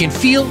 they can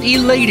feel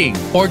elating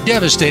or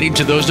devastating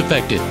to those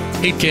affected.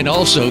 It can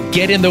also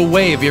get in the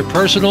way of your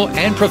personal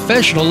and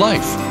professional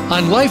life.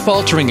 On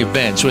Life-Altering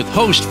Events with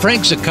host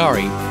Frank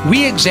Zaccari,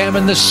 we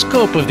examine the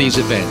scope of these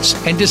events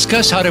and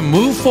discuss how to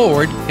move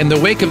forward in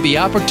the wake of the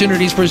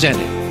opportunities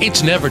presented.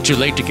 It's never too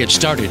late to get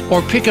started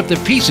or pick up the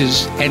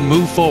pieces and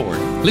move forward.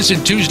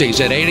 Listen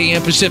Tuesdays at 8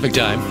 a.m. Pacific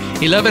Time,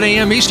 11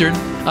 a.m. Eastern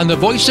on the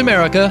Voice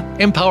America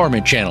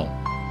Empowerment Channel.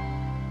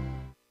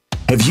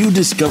 Have you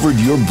discovered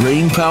your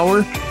brain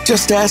power?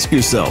 Just ask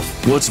yourself,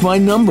 what's my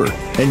number?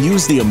 And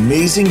use the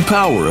amazing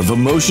power of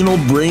emotional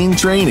brain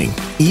training,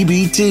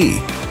 EBT.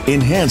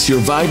 Enhance your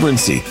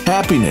vibrancy,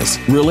 happiness,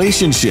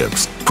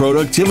 relationships,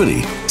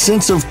 productivity,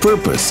 sense of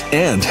purpose,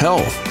 and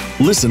health.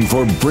 Listen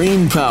for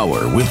Brain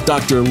Power with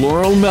Dr.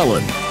 Laurel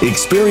Mellon.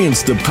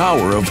 Experience the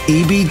power of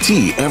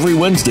EBT every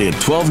Wednesday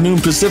at 12 noon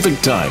Pacific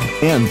Time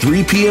and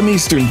 3 p.m.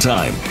 Eastern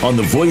Time on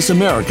the Voice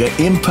America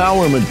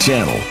Empowerment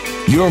Channel.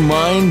 Your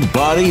mind,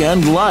 body,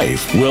 and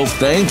life will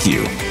thank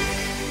you.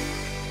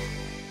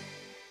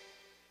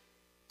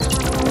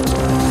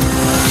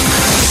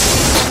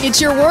 It's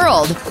your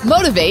world.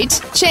 Motivate,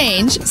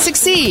 change,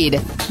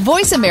 succeed.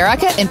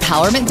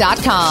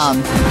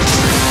 VoiceAmericaEmpowerment.com.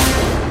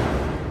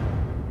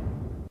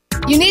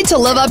 You need to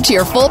live up to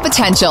your full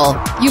potential.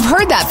 You've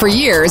heard that for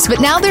years, but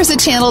now there's a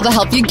channel to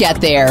help you get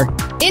there.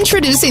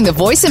 Introducing the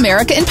Voice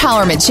America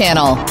Empowerment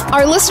Channel.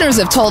 Our listeners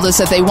have told us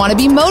that they want to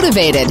be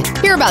motivated,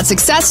 hear about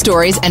success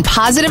stories, and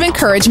positive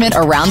encouragement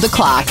around the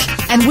clock.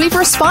 And we've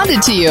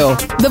responded to you.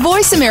 The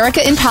Voice America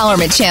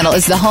Empowerment Channel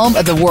is the home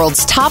of the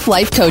world's top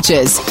life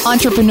coaches,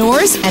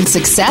 entrepreneurs, and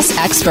success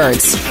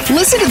experts.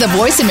 Listen to the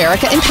Voice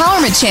America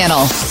Empowerment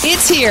Channel.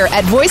 It's here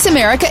at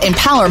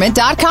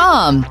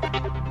VoiceAmericaEmpowerment.com.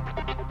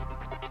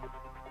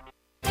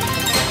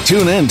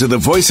 Tune in to the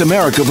Voice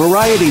America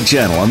Variety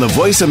channel on the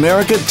Voice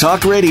America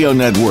Talk Radio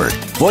Network.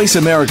 Voice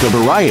America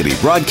Variety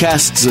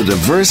broadcasts a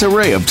diverse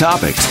array of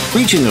topics,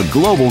 reaching a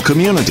global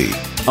community.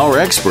 Our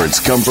experts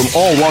come from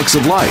all walks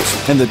of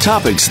life, and the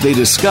topics they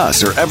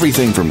discuss are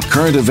everything from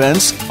current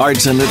events,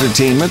 arts and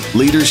entertainment,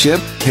 leadership,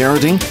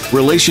 parenting,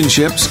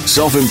 relationships,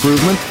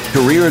 self-improvement,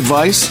 career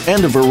advice,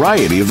 and a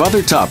variety of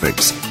other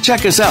topics.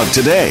 Check us out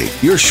today.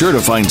 You're sure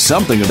to find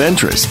something of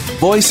interest.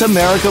 Voice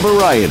America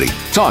Variety.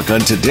 Talk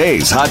on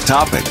today's hot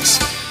topics.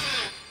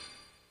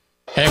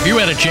 Have you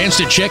had a chance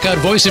to check out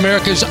Voice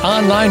America's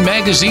online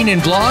magazine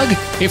and blog?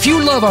 If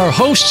you love our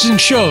hosts and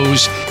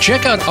shows,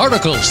 check out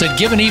articles that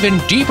give an even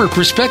deeper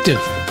perspective,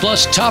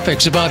 plus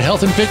topics about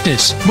health and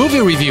fitness,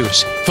 movie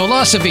reviews,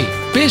 philosophy,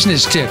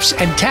 business tips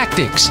and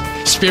tactics,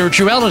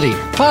 spirituality,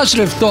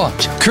 positive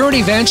thought, current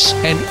events,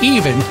 and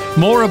even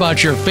more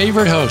about your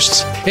favorite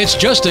hosts. It's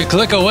just a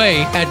click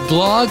away at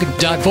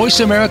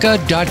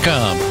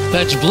blog.voiceamerica.com.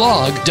 That's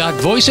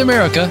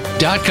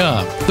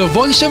blog.voiceamerica.com. The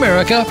Voice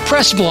America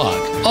Press Blog.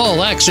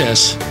 All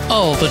access,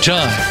 all the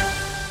time.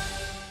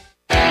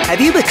 Have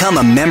you become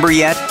a member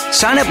yet?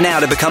 Sign up now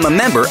to become a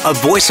member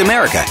of Voice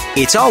America.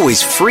 It's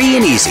always free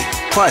and easy.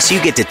 Plus,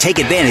 you get to take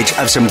advantage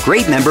of some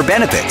great member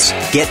benefits.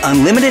 Get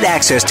unlimited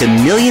access to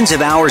millions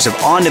of hours of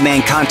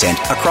on-demand content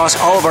across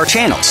all of our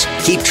channels.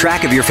 Keep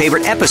track of your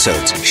favorite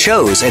episodes,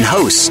 shows, and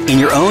hosts in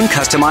your own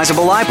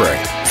customizable library.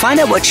 Find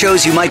out what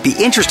shows you might be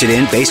interested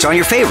in based on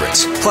your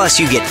favorites. Plus,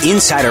 you get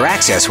insider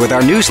access with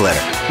our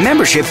newsletter.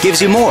 Membership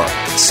gives you more.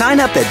 Sign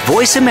up at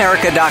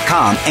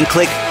voiceamerica.com and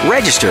click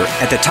register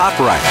at the top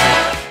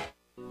right.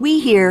 We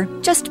hear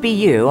just be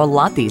you a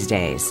lot these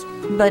days.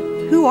 But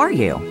who are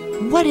you?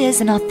 What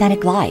is an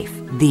authentic life?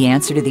 The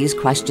answer to these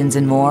questions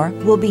and more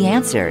will be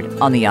answered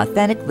on the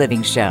Authentic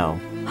Living Show,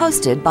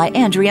 hosted by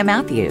Andrea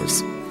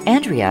Matthews.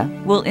 Andrea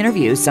will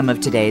interview some of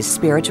today's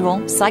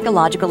spiritual,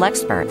 psychological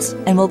experts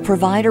and will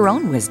provide her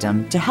own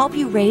wisdom to help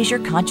you raise your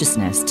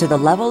consciousness to the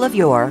level of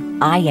your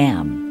I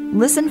Am.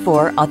 Listen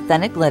for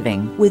Authentic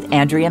Living with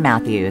Andrea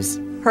Matthews.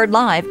 Heard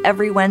live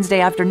every Wednesday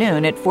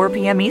afternoon at 4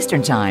 p.m.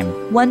 Eastern Time,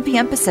 1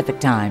 p.m.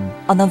 Pacific Time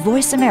on the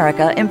Voice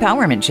America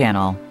Empowerment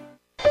Channel.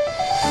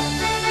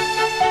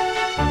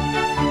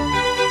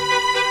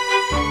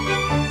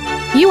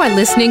 You are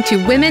listening to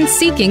Women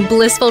Seeking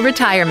Blissful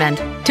Retirement.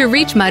 To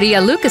reach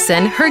Maria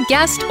Lucasen, her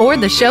guest, or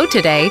the show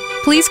today,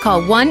 please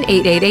call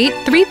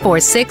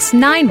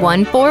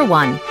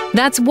 1-888-346-9141.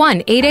 That's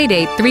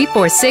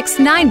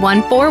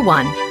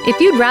 1-888-346-9141.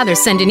 If you'd rather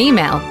send an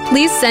email,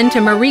 please send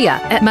to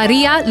Maria at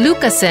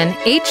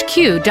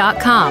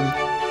marialucasenhq.com.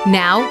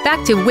 Now,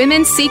 back to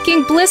Women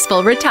Seeking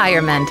Blissful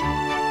Retirement.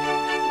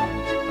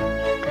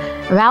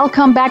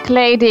 Welcome back,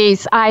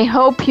 ladies. I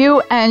hope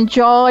you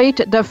enjoyed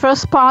the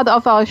first part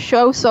of our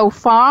show so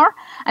far.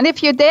 And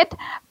if you did,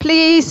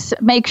 please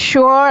make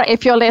sure,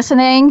 if you're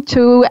listening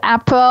to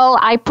Apple,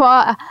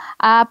 iPod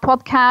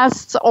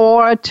podcasts,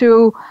 or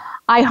to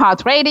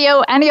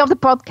iHeartRadio, any of the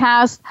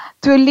podcasts,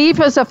 to leave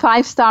us a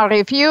 5-star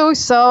review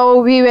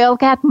so we will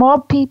get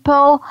more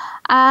people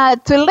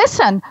to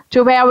listen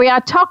to where we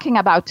are talking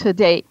about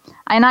today.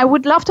 And I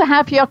would love to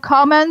have your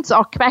comments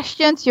or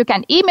questions. You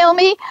can email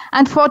me.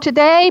 And for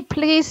today,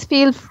 please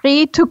feel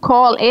free to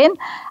call in.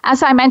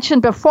 As I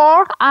mentioned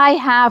before, I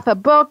have a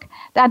book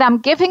that I'm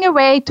giving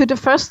away to the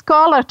first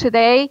caller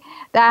today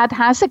that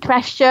has a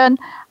question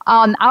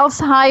on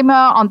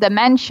Alzheimer, on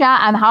dementia,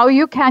 and how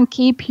you can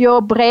keep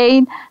your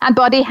brain and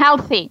body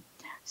healthy.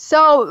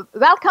 So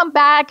welcome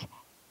back,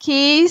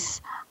 Keith.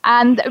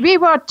 And we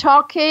were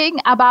talking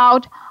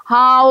about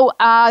how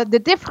the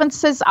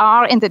differences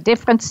are in the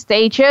different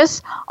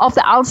stages of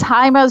the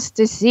Alzheimer's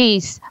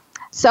disease.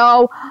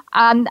 So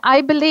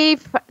I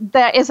believe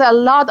there is a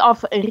lot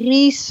of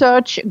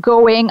research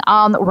going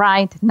on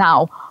right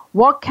now.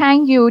 What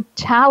can you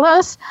tell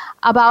us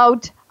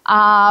about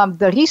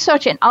the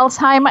research in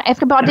Alzheimer?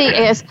 Everybody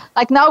is,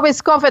 like now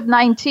with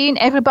COVID-19,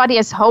 everybody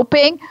is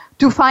hoping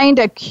to find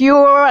a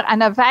cure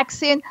and a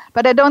vaccine,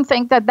 but I don't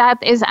think that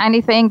that is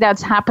anything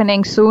that's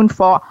happening soon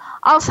for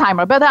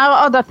Alzheimer. But there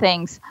are other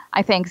things,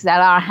 I think, that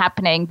are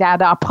happening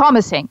that are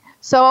promising.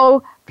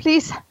 So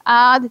please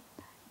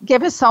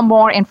give us some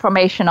more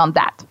information on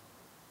that.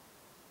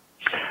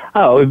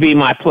 Oh, it would be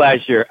my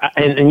pleasure.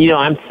 And you know,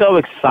 I'm so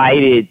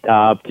excited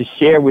to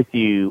share with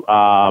you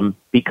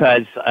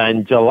because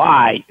in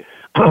July,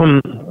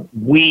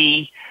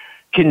 we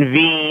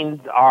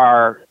convened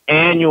our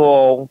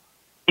annual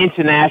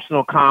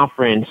international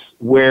conference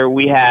where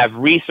we have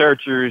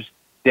researchers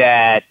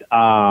that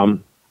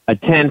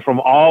attend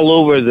from all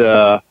over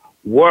the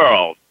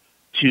world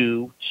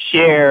to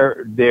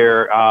share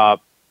their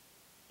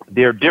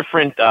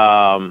different,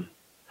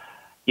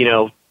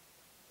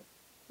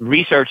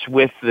 research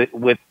with the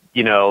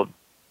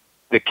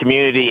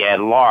community at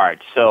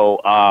large.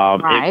 So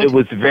it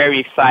was very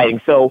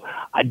exciting. So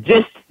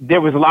there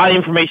was a lot of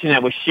information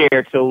that was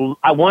shared. So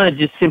I want to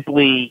just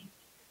simply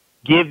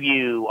give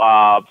you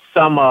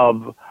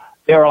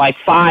there are like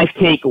 5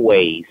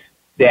 takeaways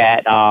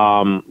that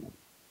I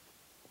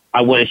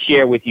want to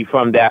share with you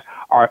from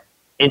our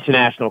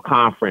international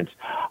conference.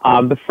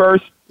 The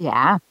first,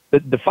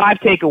 the 5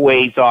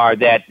 takeaways are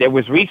that there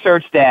was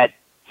research that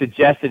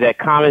suggested that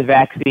common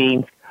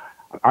vaccines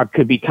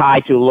could be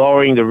tied to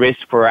lowering the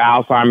risk for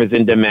Alzheimer's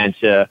and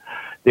dementia.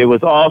 There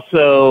was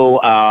also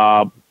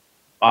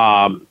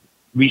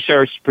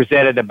research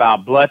presented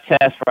about blood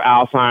tests for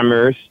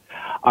Alzheimer's,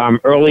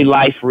 early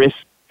life risk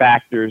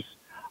factors,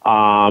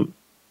 how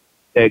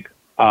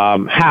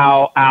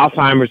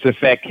Alzheimer's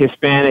affect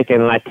Hispanic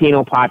and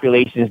Latino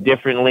populations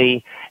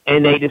differently,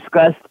 and they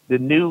discussed the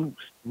new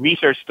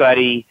research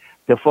study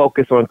to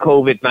focus on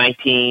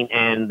COVID-19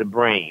 and the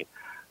brain.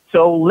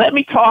 So let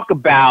me talk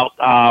about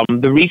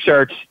the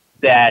research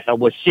that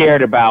was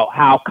shared about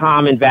how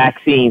common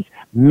vaccines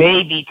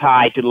may be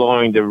tied to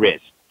lowering the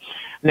risk.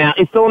 Now,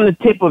 it's on the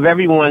tip of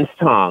everyone's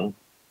tongue,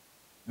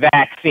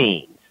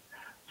 vaccines.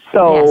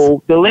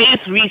 So the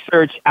latest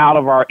research out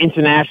of our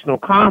international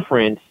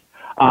conference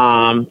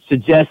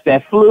suggests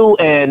that flu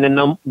and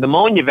the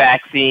pneumonia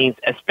vaccines,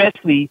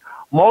 especially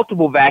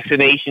multiple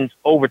vaccinations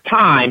over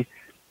time,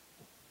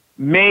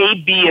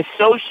 may be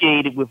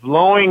associated with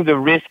lowering the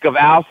risk of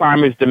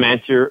Alzheimer's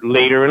dementia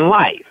later in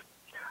life.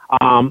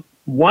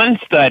 One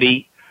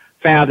study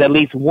found at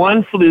least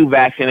one flu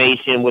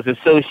vaccination was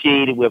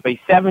associated with a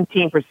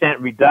 17%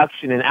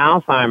 reduction in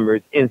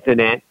Alzheimer's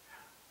incident,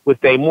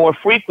 with a more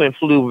frequent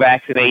flu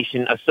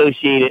vaccination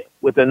associated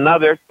with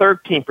another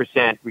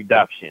 13%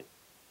 reduction.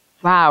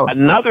 Wow.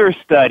 Another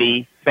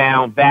study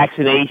found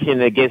vaccination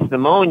against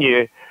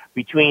pneumonia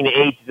between the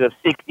ages of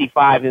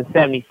 65 and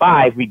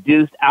 75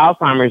 reduced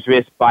Alzheimer's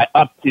risk by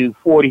up to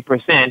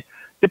 40%,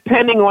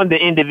 depending on the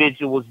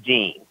individual's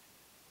genes.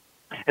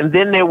 And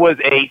then there was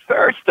a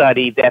third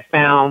study that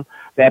found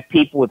that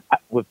people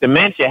with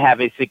dementia have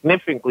a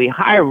significantly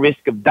higher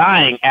risk of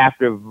dying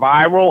after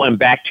viral and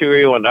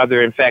bacterial and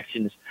other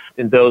infections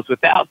than those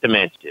without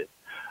dementia.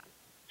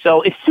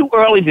 So it's too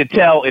early to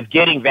tell if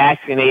getting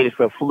vaccinated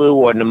for flu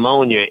or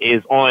pneumonia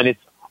is on its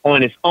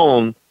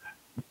own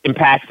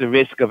impacts the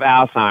risk of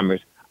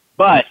Alzheimer's.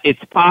 But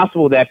it's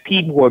possible that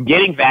people who are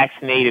getting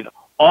vaccinated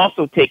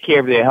also take care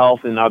of their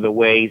health in other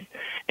ways,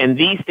 and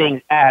these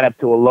things add up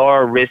to a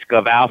lower risk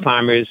of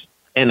Alzheimer's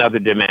and other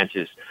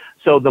dementias.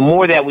 So the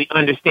more that we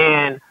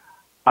understand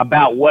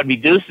about what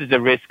reduces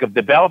the risk of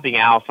developing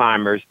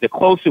Alzheimer's, the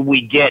closer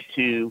we get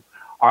to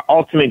our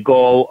ultimate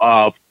goal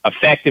of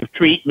effective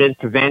treatment,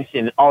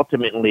 prevention, and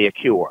ultimately a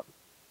cure.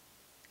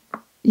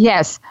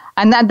 Yes,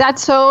 and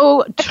that's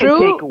so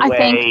true, I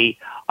think.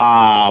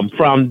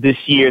 From this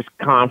year's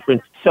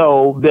conference.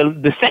 So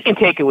the second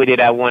takeaway that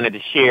I wanted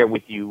to share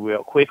with you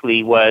real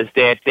quickly was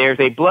that there's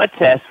a blood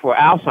test for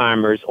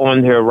Alzheimer's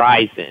on the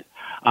horizon.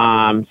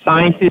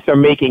 Scientists are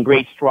making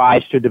great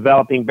strides to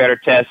developing better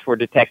tests for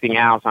detecting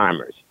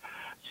Alzheimer's.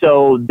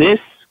 So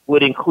this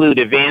would include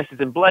advances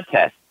in blood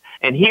tests.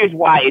 And here's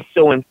why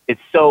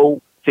it's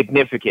so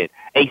significant.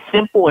 A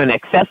simple and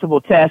accessible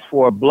test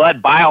for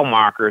blood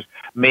biomarkers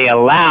may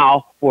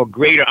allow for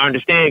greater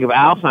understanding of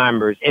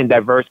Alzheimer's in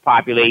diverse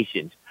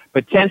populations,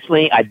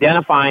 potentially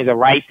identifying the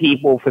right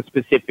people for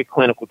specific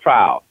clinical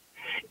trials.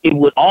 It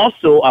would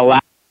also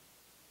allow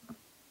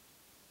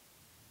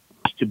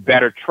to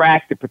better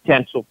track the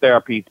potential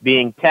therapies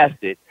being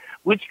tested,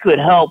 which could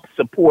help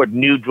support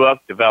new drug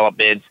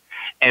developments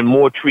and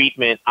more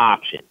treatment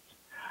options.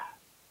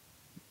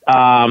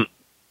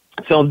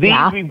 So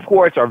these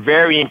reports are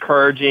very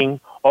encouraging.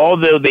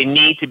 Although they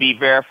need to be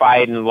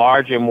verified in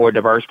larger, more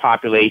diverse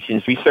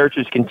populations,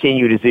 researchers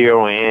continue to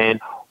zero in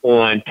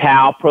on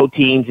tau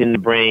proteins in the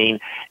brain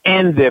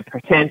and the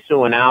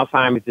potential in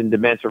Alzheimer's and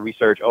dementia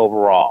research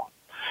overall.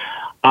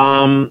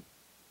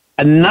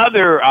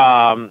 Another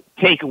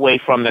takeaway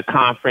from the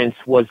conference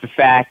was the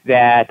fact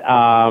that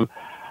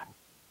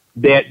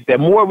the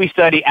more we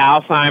study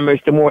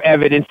Alzheimer's, the more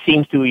evidence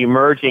seems to be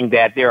emerging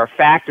that there are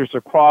factors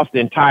across the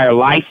entire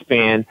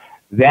lifespan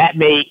that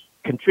may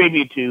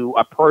contribute to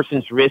a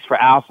person's risk for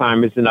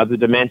Alzheimer's and other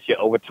dementia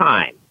over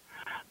time.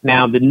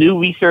 Now, the new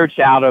research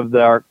out of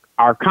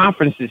our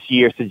conference this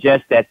year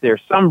suggests that there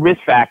are some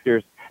risk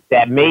factors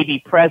that may be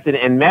present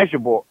and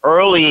measurable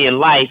early in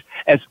life,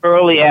 as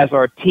early as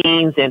our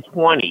teens and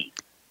 20s.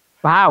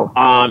 Wow.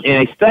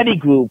 In a study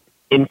group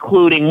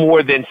including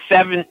more than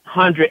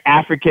 700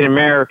 African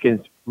Americans,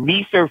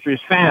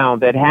 researchers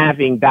found that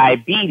having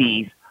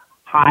diabetes,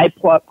 high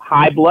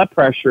blood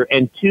pressure,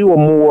 and 2 or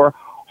more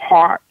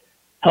heart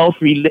health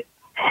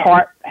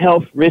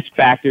risk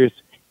factors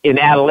in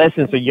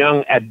adolescence or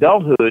young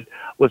adulthood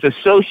was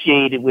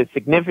associated with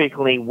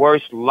significantly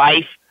worse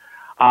late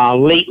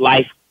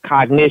life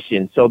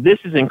cognition. So this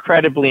is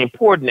incredibly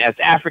important, as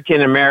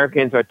African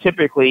Americans are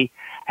typically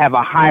have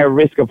a higher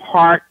risk of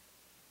heart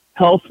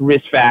health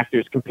risk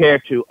factors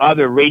compared to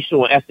other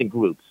racial and ethnic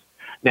groups.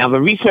 Now, the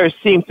research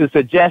seems to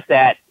suggest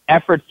that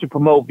efforts to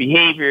promote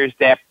behaviors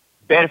that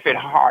benefit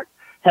heart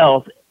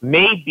health,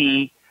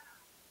 maybe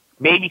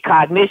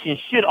cognition,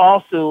 should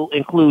also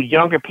include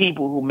younger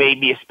people who may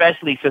be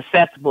especially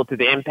susceptible to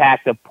the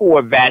impact of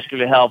poor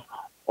vascular health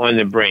on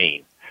the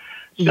brain.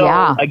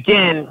 So,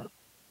 again,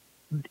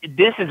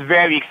 this is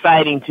very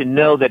exciting to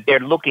know that they're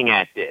looking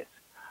at this.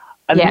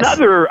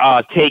 Another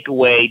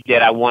takeaway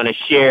that I want to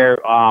share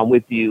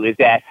with you is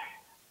that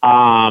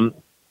how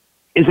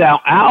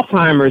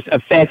Alzheimer's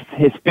affects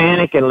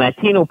Hispanic and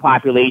Latino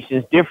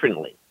populations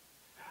differently.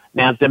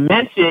 Now,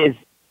 dementia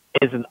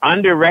is an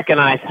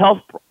under-recognized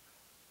health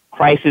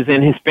crisis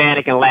in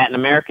Hispanic and Latin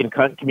American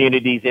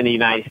communities in the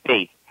United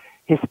States.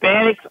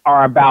 Hispanics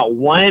are about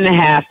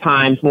 1.5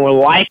 times more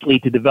likely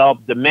to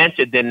develop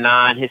dementia than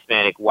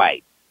non-Hispanic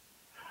whites.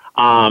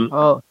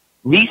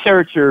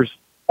 Researchers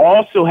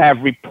also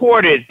have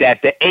reported that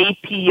the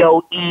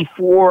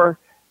APOE4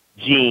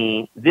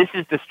 gene, this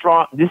is the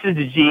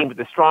gene with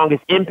the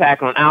strongest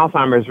impact on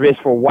Alzheimer's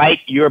risk for white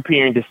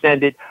European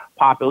descended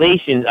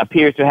populations,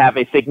 appears to have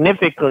a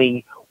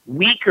significantly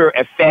weaker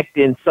effect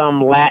in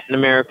some Latin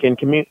American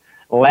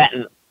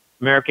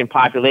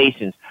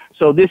populations.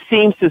 So this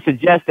seems to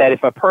suggest that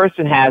if a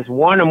person has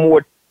one or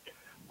more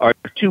or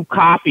 2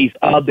 copies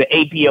of the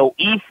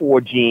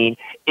APOE4 gene,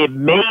 it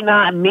may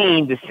not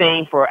mean the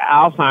same for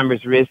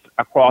Alzheimer's risk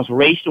across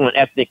racial and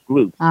ethnic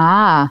groups.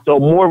 So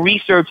more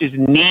research is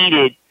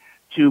needed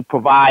to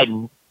provide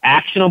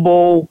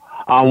actionable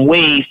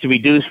ways to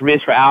reduce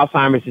risk for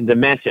Alzheimer's and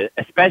dementia,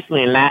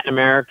 especially in Latin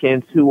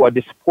Americans who are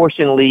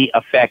disproportionately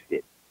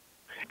affected.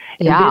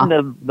 And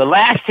then the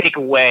last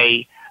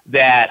takeaway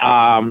that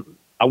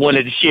I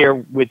wanted to share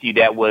with you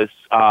that was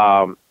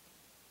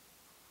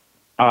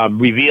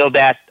revealed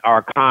at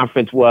our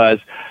conference was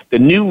the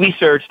new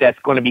research that's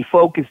going to be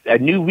a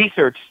new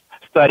research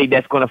study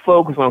that's going to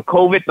focus on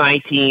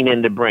COVID-19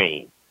 in the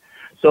brain.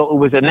 So it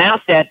was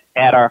announced at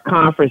our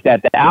conference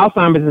that the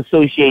Alzheimer's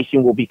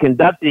Association will be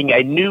conducting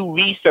a new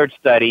research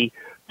study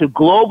to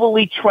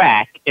globally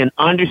track and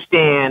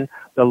understand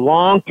the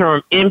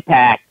long-term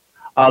impact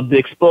of the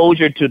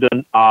exposure to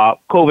the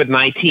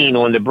COVID-19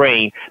 on the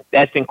brain.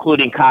 That's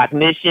including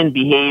cognition,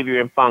 behavior,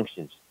 and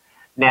functions.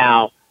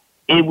 Now,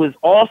 it was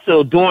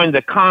also during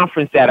the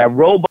conference that a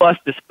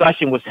robust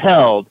discussion was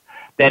held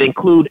that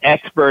include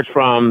experts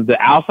from the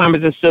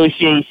Alzheimer's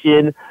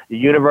Association, the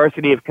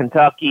University of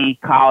Kentucky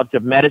College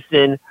of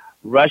Medicine,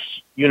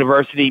 Rush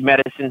University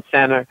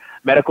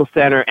Medical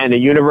Center, and the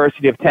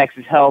University of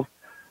Texas Health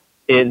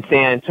in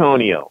San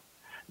Antonio.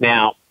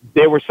 Now,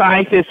 there were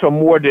scientists from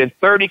more than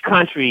 30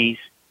 countries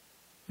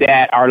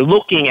that are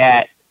looking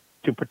at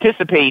to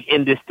participate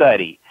in this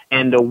study,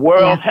 and the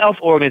World Health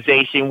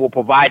Organization will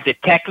provide the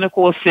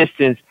technical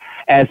assistance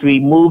as we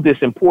move this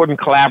important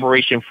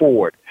collaboration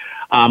forward.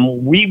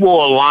 We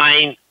will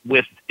align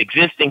with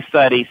existing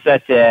studies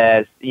such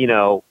as,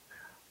 the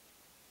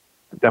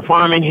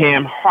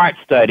Framingham Heart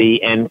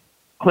Study and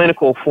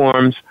clinical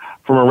forums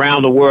from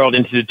around the world,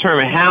 and to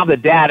determine how the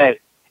data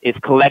is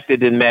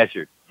collected and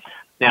measured.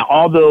 Now,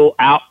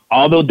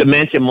 although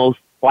dementia most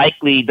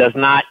likely does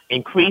not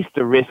increase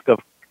the risk of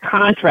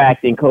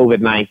contracting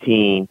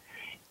COVID-19,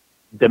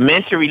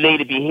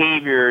 dementia-related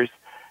behaviors,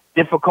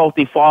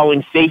 difficulty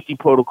following safety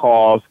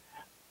protocols,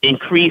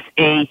 increased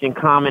age, and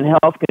common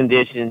health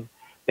conditions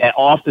that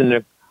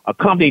often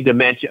accompany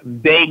dementia,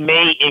 they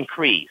may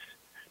increase.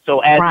 So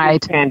as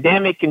the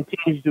pandemic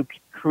continues to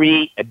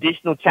create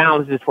additional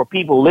challenges for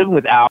people living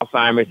with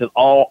Alzheimer's and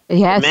all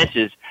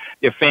dementias,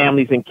 their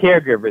families and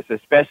caregivers,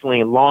 especially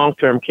in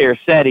long-term care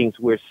settings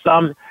where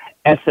some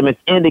estimates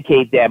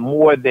indicate that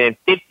more than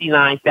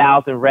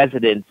 59,000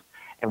 residents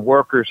and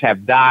workers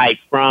have died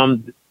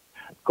from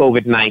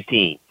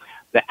COVID-19.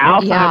 The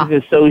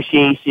Alzheimer's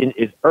Association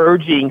is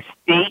urging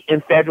state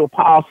and federal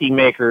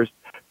policymakers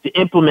to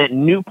implement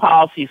new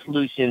policy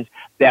solutions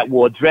that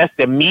will address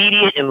the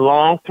immediate and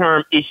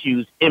long-term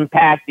issues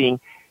impacting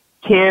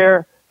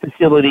care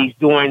facilities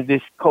during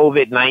this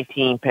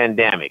COVID-19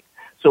 pandemic.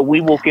 So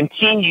we will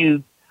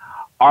continue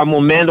our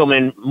momentum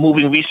in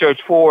moving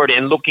research forward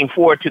and looking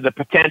forward to the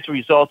potential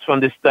results from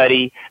this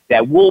study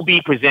that will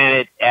be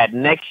presented at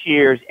next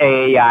year's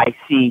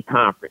AAIC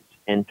conference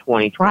in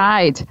 2020.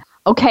 Right.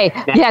 Okay.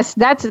 Yes,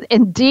 that's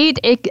indeed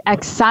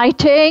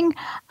exciting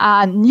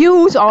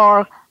news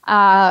or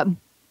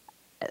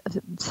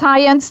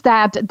science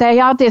that they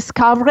are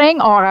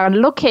discovering or are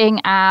looking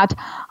at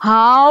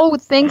how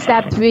things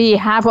that we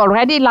have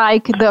already,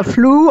 like the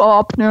flu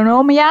or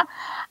pneumonia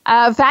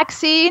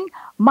vaccine,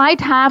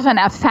 might have an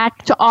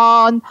effect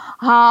on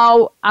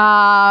how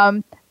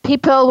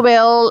people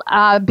will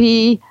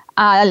be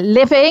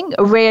living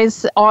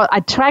with or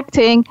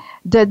attracting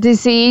the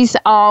disease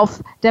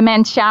of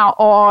dementia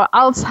or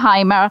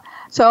Alzheimer.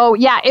 So,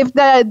 if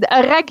a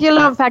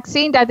regular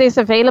vaccine that is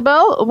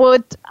available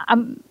would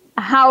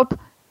help,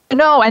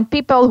 and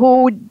people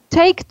who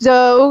take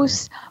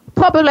those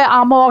probably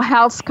are more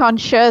health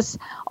conscious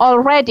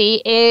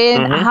already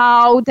in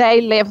how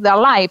they live their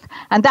life.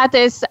 And that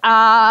is,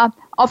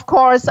 of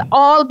course,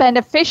 all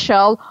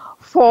beneficial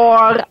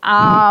for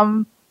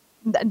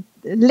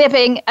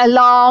living a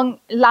long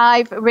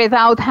life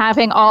without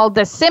having all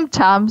the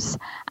symptoms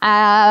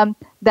that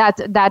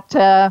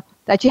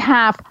you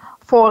have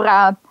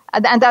for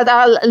and that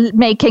are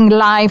making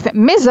life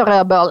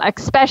miserable,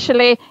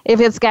 especially if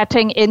it's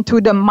getting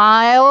into the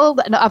mild,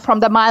 from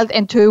the mild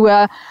into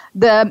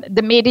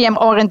the medium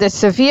or in the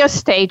severe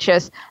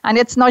stages. And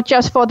it's not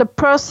just for the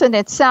person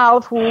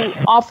itself who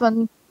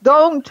often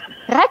don't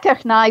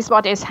recognize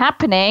what is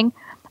happening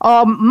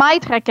or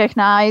might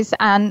recognize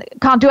and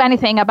can't do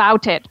anything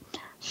about it.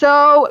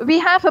 So we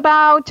have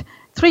about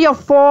 3 or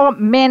 4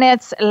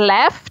 minutes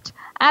left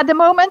at the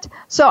moment.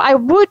 So I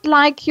would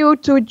like you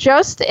to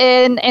just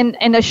in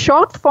a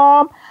short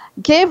form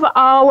give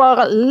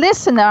our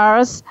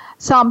listeners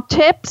some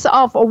tips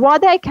of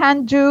what they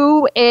can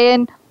do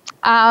in,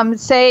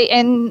 say,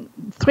 in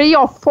 3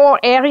 or 4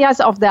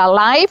 areas of their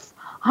life,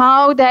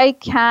 how they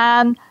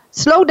can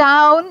slow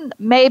down,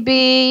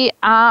 maybe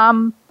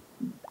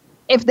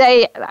if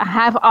they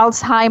have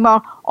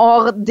Alzheimer,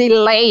 or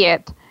delay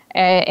it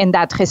in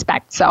that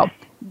respect. So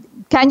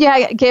can you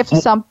give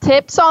some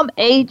tips on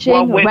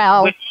aging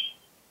well?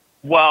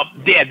 Well,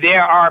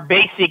 there are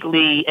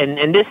basically,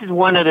 and this is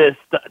one of the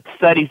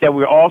studies that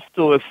we're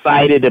also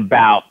excited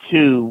about,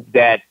 too,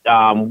 that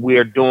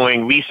we're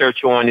doing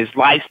research on, is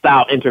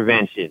lifestyle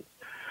interventions.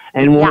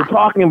 And when we're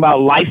talking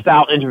about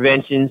lifestyle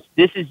interventions,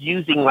 this is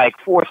using like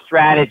 4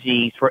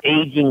 strategies for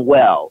aging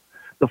well.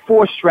 The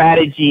 4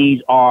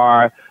 strategies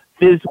are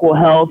physical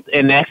health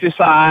and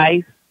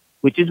exercise,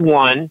 which is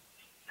 1,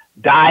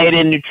 diet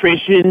and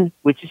nutrition,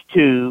 which is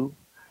 2,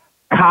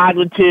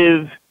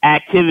 cognitive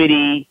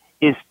activity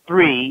is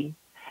 3,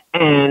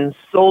 and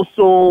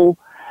social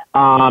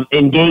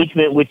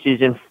engagement, which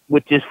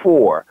is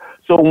 4.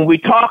 So when we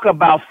talk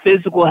about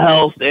physical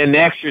health and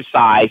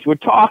exercise, we're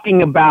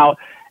talking about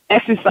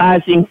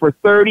exercising for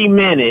 30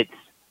 minutes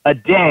a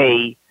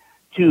day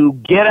to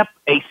get up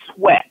a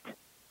sweat,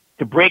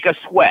 to break a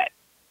sweat.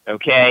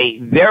 Okay,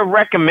 they're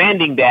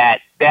recommending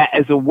that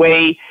as a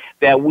way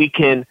that we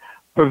can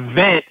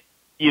prevent,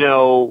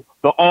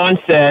 the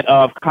onset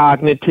of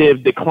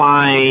cognitive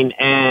decline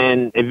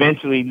and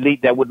eventually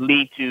that would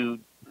lead to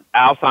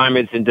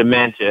Alzheimer's and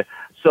dementia.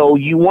 So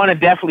you want to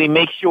definitely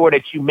make sure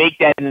that you make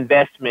that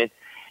investment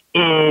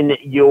in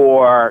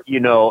your,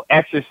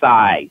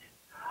 exercise.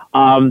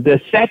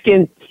 The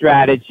second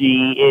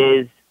strategy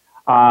is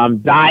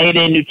diet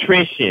and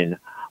nutrition.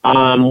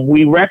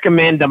 We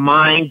recommend the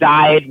MIND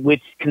diet,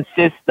 which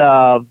consists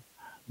of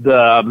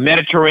the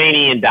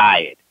Mediterranean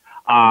diet,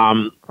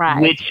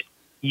 which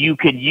you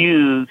could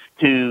use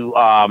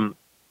to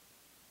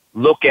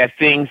look at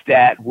things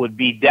that would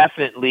be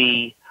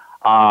definitely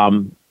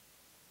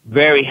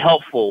very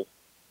helpful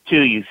to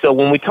you. So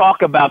when we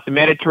talk about the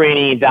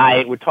Mediterranean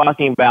diet, we're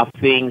talking about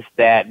things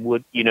that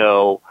would,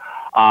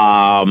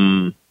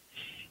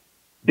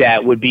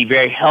 that would be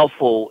very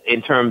helpful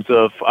in terms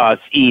of us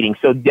eating.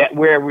 So that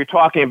where we're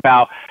talking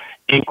about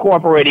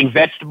incorporating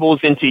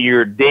vegetables into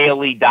your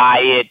daily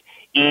diet,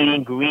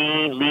 eating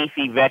green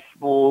leafy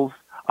vegetables,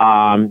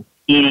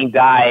 eating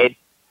diet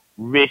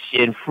rich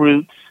in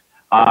fruits,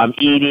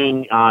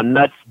 eating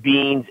nuts,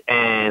 beans,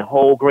 and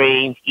whole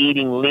grains,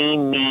 eating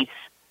lean meats,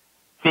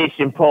 fish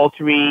and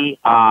poultry,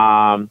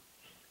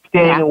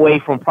 staying away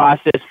from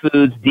processed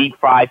foods, deep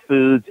fried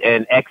foods,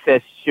 and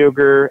excess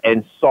sugar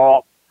and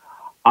salt.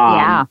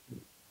 And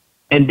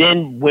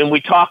then when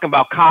we talk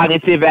about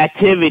cognitive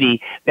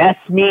activity, that's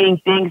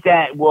meaning things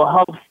that will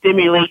help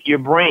stimulate your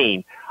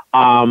brain.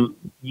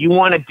 You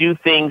want to do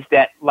things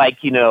that, like,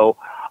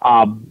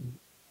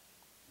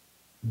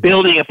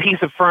 building a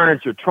piece of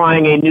furniture,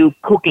 trying a new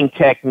cooking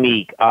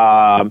technique,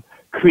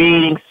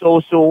 creating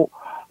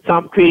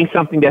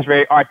something that's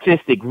very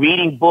artistic,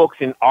 reading books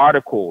and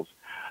articles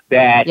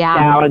that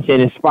challenge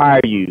and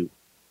inspire you.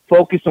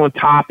 Focus on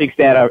topics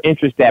that are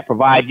interest that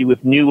provide you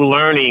with new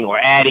learning or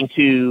adding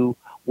to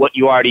what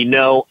you already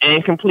know,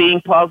 and completing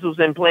puzzles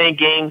and playing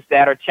games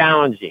that are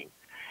challenging.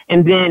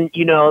 And then,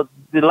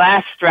 the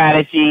last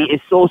strategy is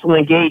social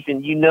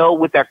engagement.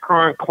 With our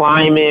current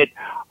climate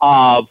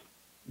of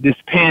this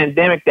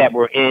pandemic that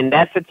we're in,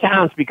 that's a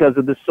challenge because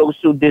of the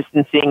social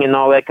distancing and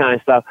all that kind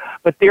of stuff.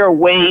 But there are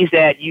ways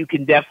that you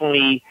can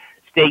definitely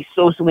stay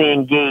socially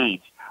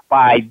engaged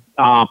by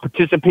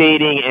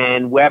participating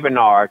in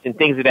webinars and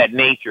things of that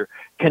nature,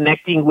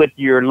 connecting with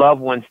your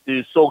loved ones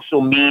through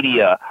social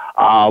media,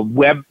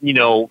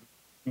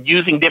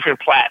 using different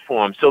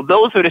platforms. So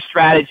those are the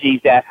strategies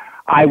that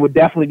I would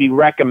definitely be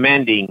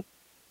recommending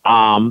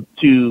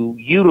to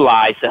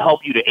utilize to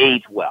help you to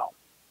age well.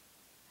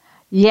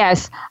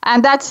 Yes,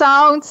 and that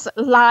sounds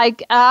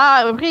like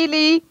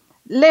really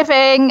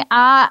living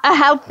a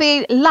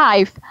healthy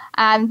life.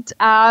 And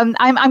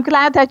I'm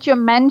glad that you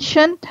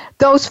mentioned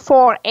those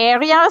 4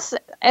 areas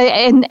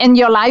in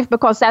your life,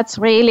 because that's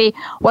really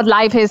what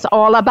life is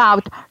all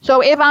about.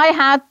 So if I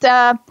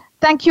had...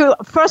 Thank you,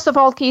 first of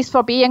all, Keith,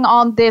 for being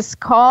on this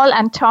call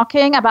and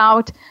talking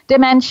about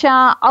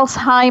dementia,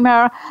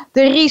 Alzheimer,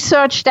 the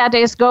research that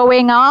is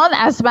going on,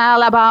 as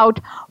well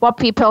about what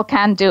people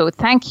can do.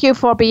 Thank you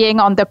for being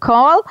on the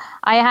call.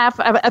 I have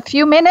a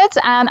few minutes,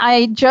 and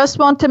I just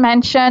want to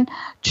mention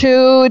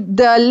to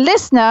the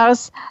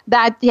listeners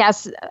that,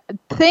 yes,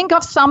 think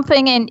of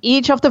something in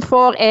each of the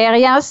 4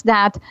 areas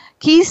that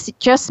Keith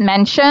just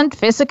mentioned: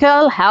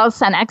 physical,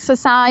 health and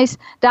exercise,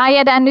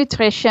 diet and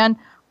nutrition,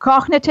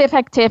 cognitive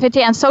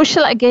activity, and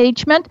social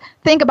engagement.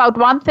 Think about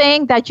one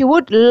thing that you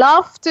would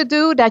love to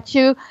do, that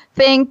you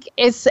think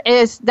is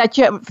that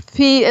you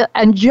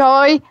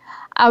enjoy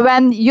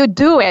when you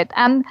do it,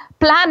 and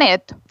plan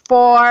it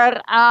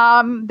for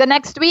the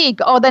next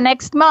week or the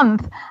next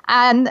month,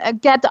 and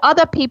get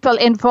other people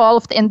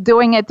involved in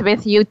doing it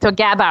with you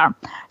together.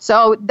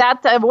 So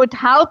that would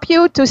help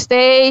you to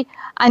stay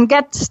and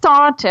get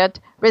started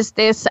with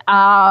this,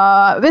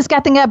 with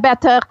getting a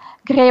better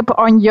grip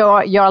on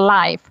your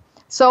life.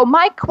 So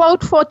my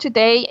quote for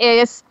today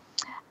is,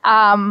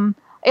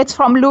 it's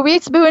from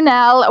Louise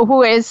Buñuel,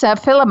 who is a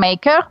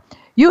filmmaker.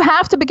 You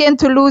have to begin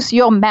to lose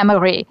your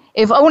memory,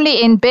 if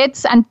only in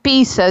bits and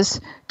pieces,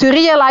 to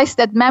realize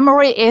that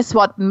memory is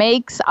what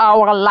makes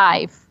our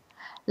life.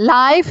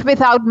 Life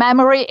without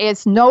memory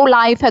is no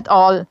life at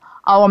all.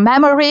 Our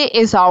memory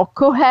is our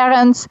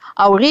coherence,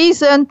 our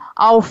reason,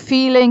 our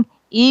feeling,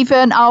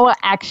 even our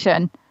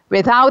action.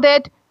 Without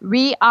it,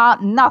 we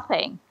are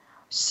nothing.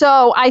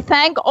 So I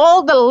thank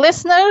all the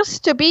listeners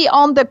to be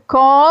on the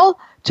call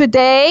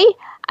today.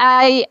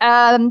 I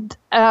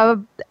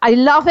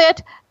love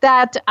it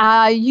that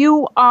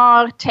you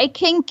are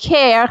taking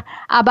care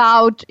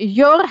about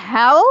your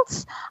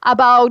health,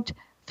 about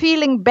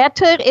feeling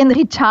better in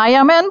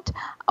retirement,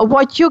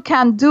 what you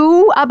can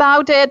do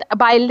about it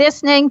by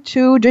listening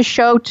to the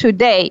show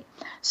today.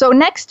 So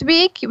next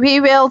week we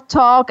will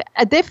talk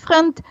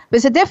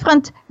with a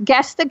different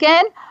guest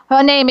again.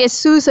 Her name is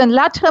Susan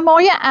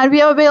Latremoye, and we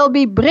will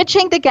be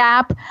bridging the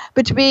gap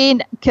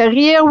between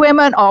career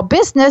women or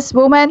business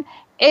women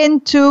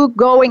into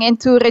going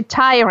into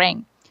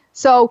retiring.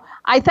 So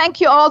I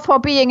thank you all for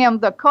being on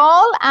the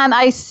call, and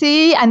I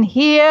see and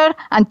hear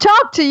and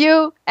talk to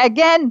you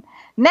again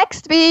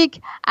next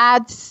week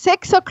at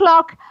 6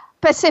 o'clock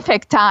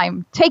Pacific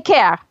time. Take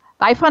care.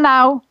 Bye for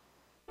now.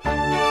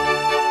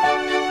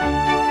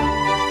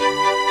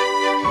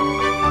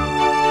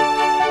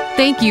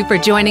 Thank you for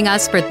joining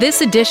us for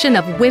this edition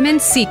of Women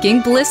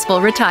Seeking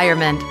Blissful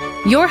Retirement.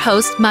 Your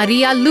host,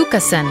 Maria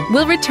Lucasen,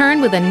 will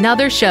return with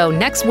another show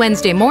next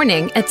Wednesday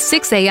morning at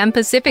 6 a.m.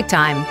 Pacific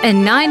Time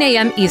and 9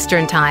 a.m.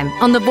 Eastern Time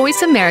on the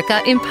Voice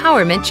America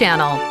Empowerment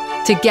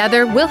Channel.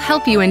 Together, we'll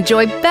help you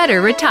enjoy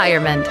better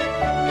retirement.